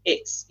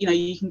 It's, you know,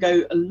 you can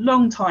go a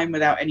long time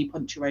without any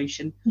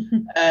punctuation,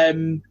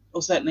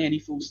 or certainly any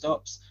full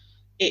stops.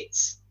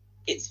 It's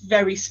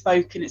very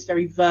spoken. It's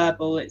very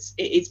verbal. It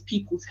is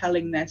people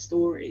telling their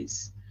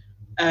stories,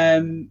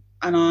 and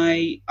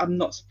I'm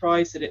not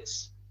surprised that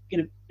it's, you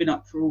know, been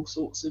up for all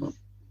sorts of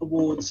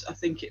awards. I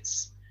think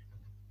it's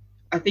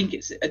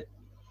a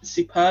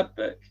superb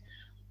book,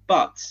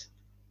 but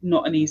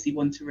not an easy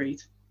one to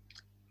read.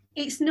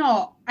 It's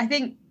not. I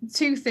think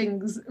 2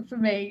 things for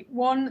me.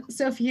 One,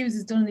 Sophie Hughes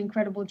has done an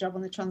incredible job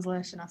on the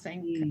translation, I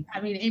think.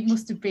 I mean, it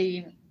must have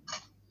been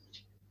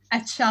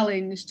a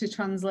challenge to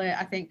translate,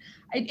 I think.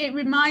 It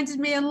reminded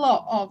me a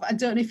lot of, I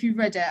don't know if you've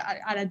read it,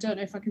 and I don't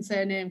know if I can say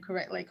her name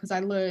correctly, because I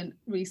learned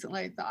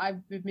recently that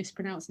I've been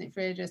mispronouncing it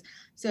for ages.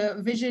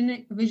 So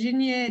Virginie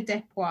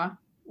Despentes,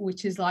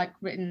 which is like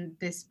written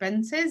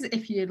Dispenses,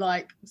 if you're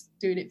like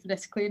doing it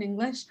phonetically in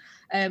English,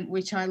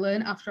 which I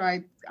learned after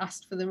I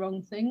asked for the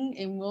wrong thing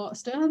in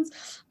Waterstones.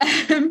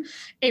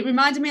 It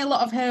reminded me a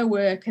lot of her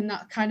work and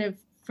that kind of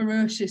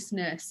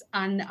ferociousness.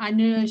 And I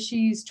know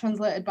she's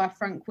translated by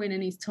Frank Quinn,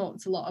 and he's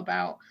talked a lot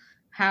about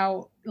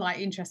how like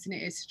interesting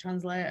it is to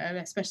translate her,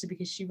 especially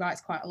because she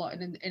writes quite a lot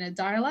in a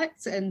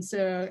dialect, and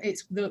so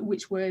it's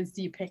which words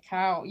do you pick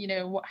out, you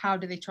know, how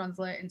do they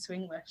translate into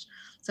English?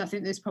 So I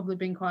think there's probably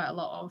been quite a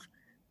lot of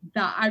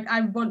that.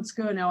 I want to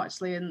go now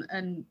actually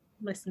and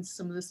listen to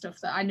some of the stuff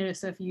that I know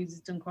Sophie Hughes has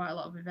done quite a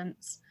lot of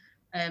events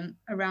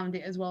around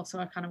it as well, so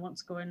I kind of want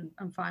to go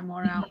and find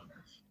more out.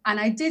 And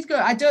I did go,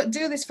 I don't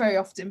do this very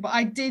often, but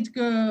I did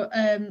go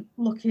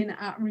looking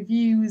at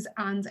reviews,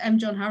 and M.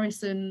 John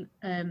Harrison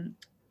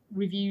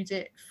reviewed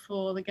it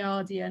for The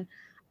Guardian,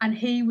 and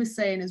he was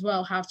saying as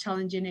well how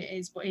challenging it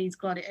is, but he's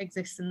glad it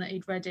exists and that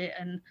he'd read it,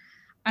 and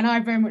I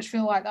very much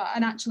feel like that.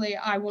 And actually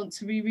I want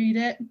to reread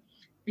it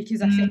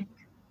because I think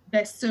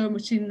there's so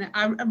much in there.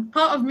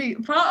 Partly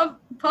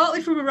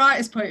from a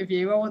writer's point of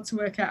view, I want to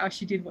work out how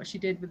she did what she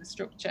did with the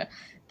structure,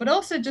 but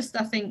also just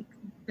I think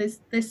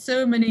there's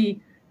so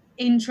many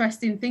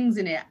interesting things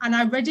in it, and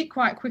I read it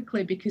quite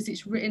quickly because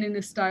it's written in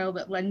a style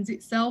that lends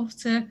itself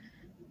to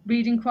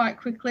reading quite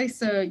quickly.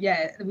 So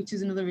yeah, which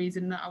is another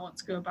reason that I want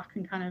to go back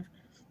and kind of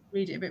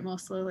read it a bit more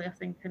slowly, I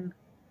think, and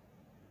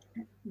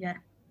yeah,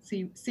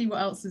 see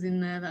what else is in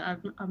there that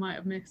I might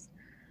have missed.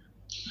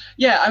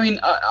 Yeah, I mean,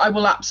 I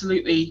will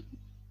absolutely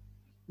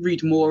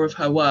read more of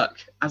her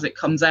work as it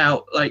comes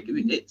out. Like,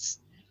 it's,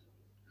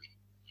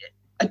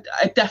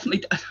 I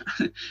definitely,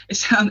 it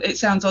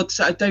sounds odd to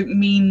say. I don't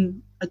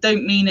mean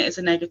it as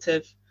a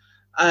negative.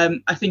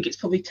 I think it's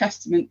probably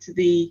testament to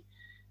the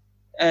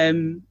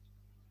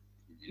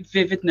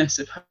vividness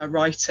of her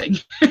writing.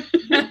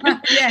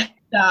 Yeah.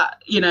 That,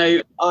 you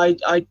know,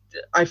 I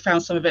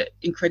found some of it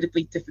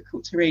incredibly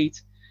difficult to read.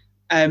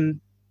 But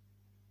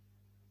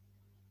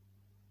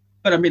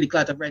I'm really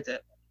glad I read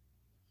it.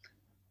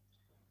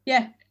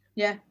 Yeah,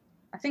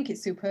 I think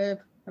it's superb.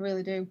 I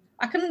really do.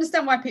 I can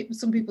understand why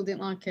some people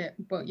didn't like it,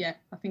 but yeah,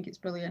 I think it's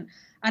brilliant.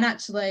 And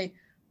actually,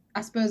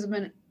 I suppose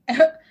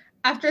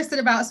after I said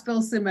about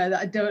Spill Simmer that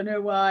I don't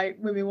know why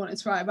women wanted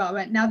to write about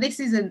it. Now this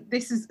is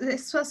I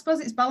suppose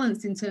it's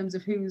balanced in terms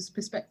of whose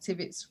perspective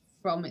it's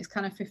from. It's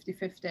kind of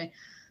 50-50,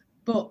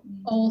 but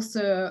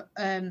also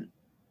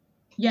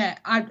yeah,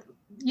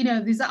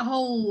 there's that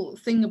whole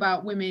thing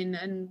about women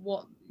and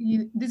what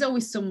there's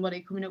always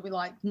somebody coming up with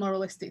like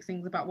moralistic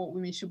things about what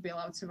women should be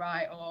allowed to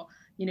write, or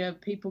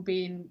people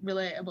being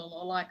relatable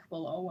or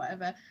likable or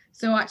whatever.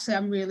 So actually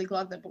I'm really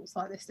glad that books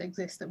like this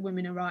exist, that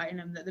women are writing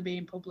them, that they're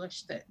being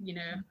published, that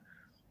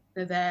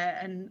they're there,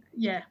 and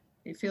yeah,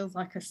 it feels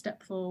like a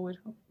step forward.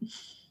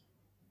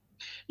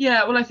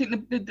 Yeah, well, I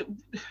think the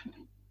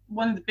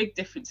one of the big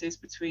differences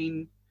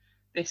between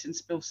this and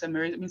Spill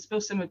Simmer is, I mean, Spill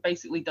Simmer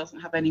basically doesn't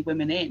have any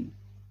women in.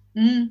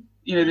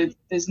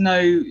 There's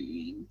no,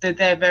 they're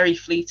there very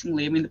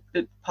fleetingly. I mean,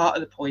 the part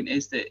of the point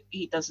is that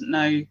he doesn't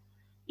know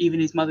even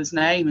his mother's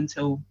name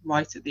until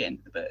right at the end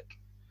of the book.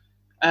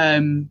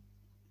 And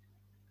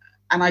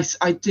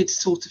I did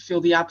sort of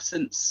feel the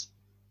absence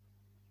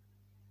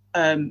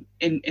in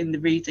the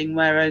reading,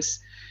 whereas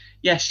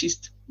yes,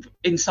 she's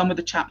in some of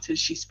the chapters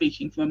she's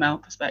speaking from a male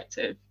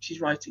perspective,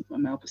 she's writing from a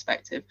male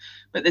perspective,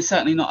 but there's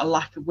certainly not a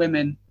lack of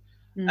women.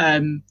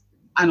 And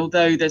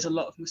although there's a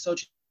lot of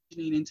misogyny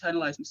and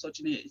internalized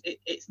misogyny,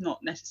 it's not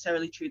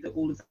necessarily true that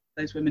all of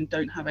those women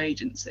don't have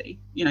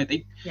agency.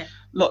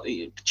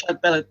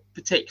 Bella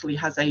particularly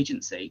has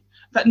agency.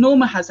 But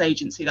Norma has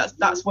agency.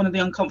 That's one of the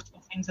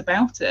uncomfortable things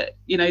about it.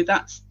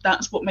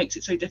 That's what makes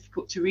it so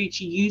difficult to read.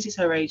 She uses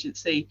her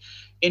agency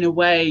in a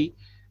way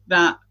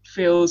that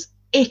feels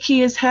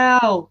icky as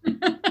hell.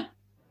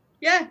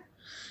 Yeah.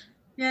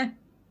 There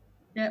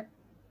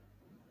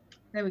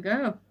we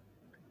go.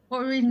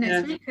 What are we reading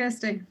next week,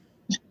 Kirsty?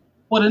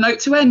 What a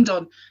note to end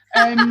on.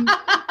 I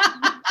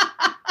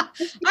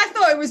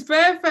thought it was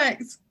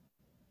perfect.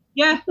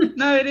 Yeah,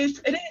 no, it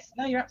is.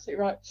 No, you're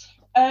absolutely right.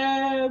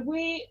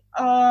 We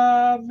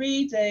are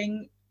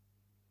reading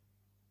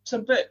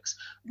some books.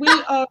 We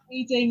are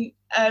reading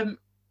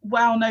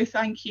Wow, No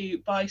Thank You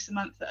by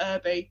Samantha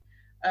Irby.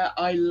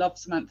 I love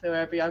Samantha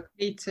Irby.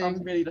 Me too.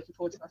 I'm really looking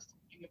forward to us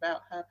talking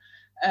about her.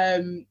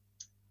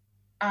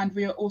 And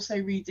we are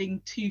also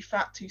reading Too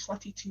Fat, Too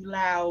Slutty, Too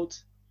Loud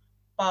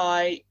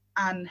by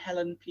Anne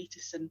Helen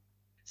Peterson.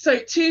 So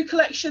 2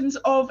 collections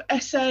of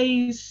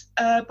essays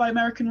by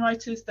American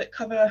writers that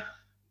cover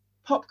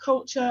pop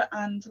culture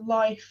and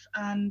life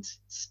and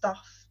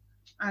stuff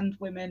and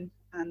women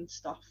and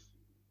stuff.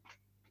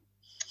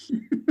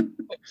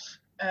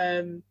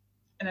 And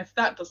if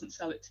that doesn't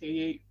sell it to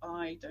you,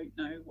 I don't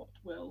know what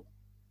will.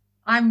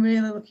 I'm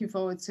really looking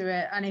forward to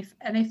it, and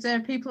if there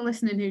are people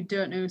listening who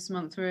don't know who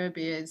Samantha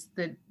Irby is,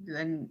 then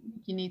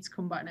you need to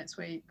come back next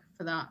week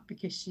for that,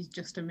 because she's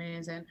just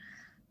amazing.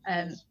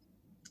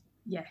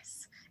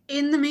 Yes.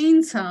 In the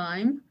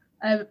meantime,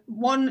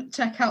 1,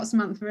 check out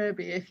Samantha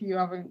Irby if you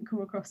haven't come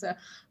across her,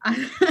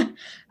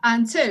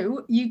 and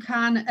 2, you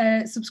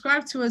can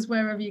subscribe to us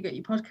wherever you get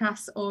your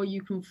podcasts, or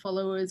you can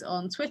follow us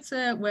on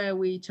Twitter where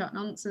we chat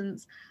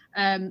nonsense.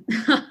 I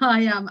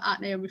am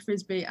at Naomi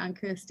Frisbee, and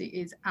Kirsty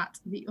is at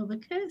The Other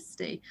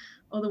Kirsty.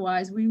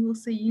 Otherwise, we will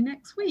see you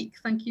next week.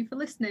 Thank you for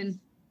listening.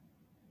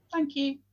 Thank you.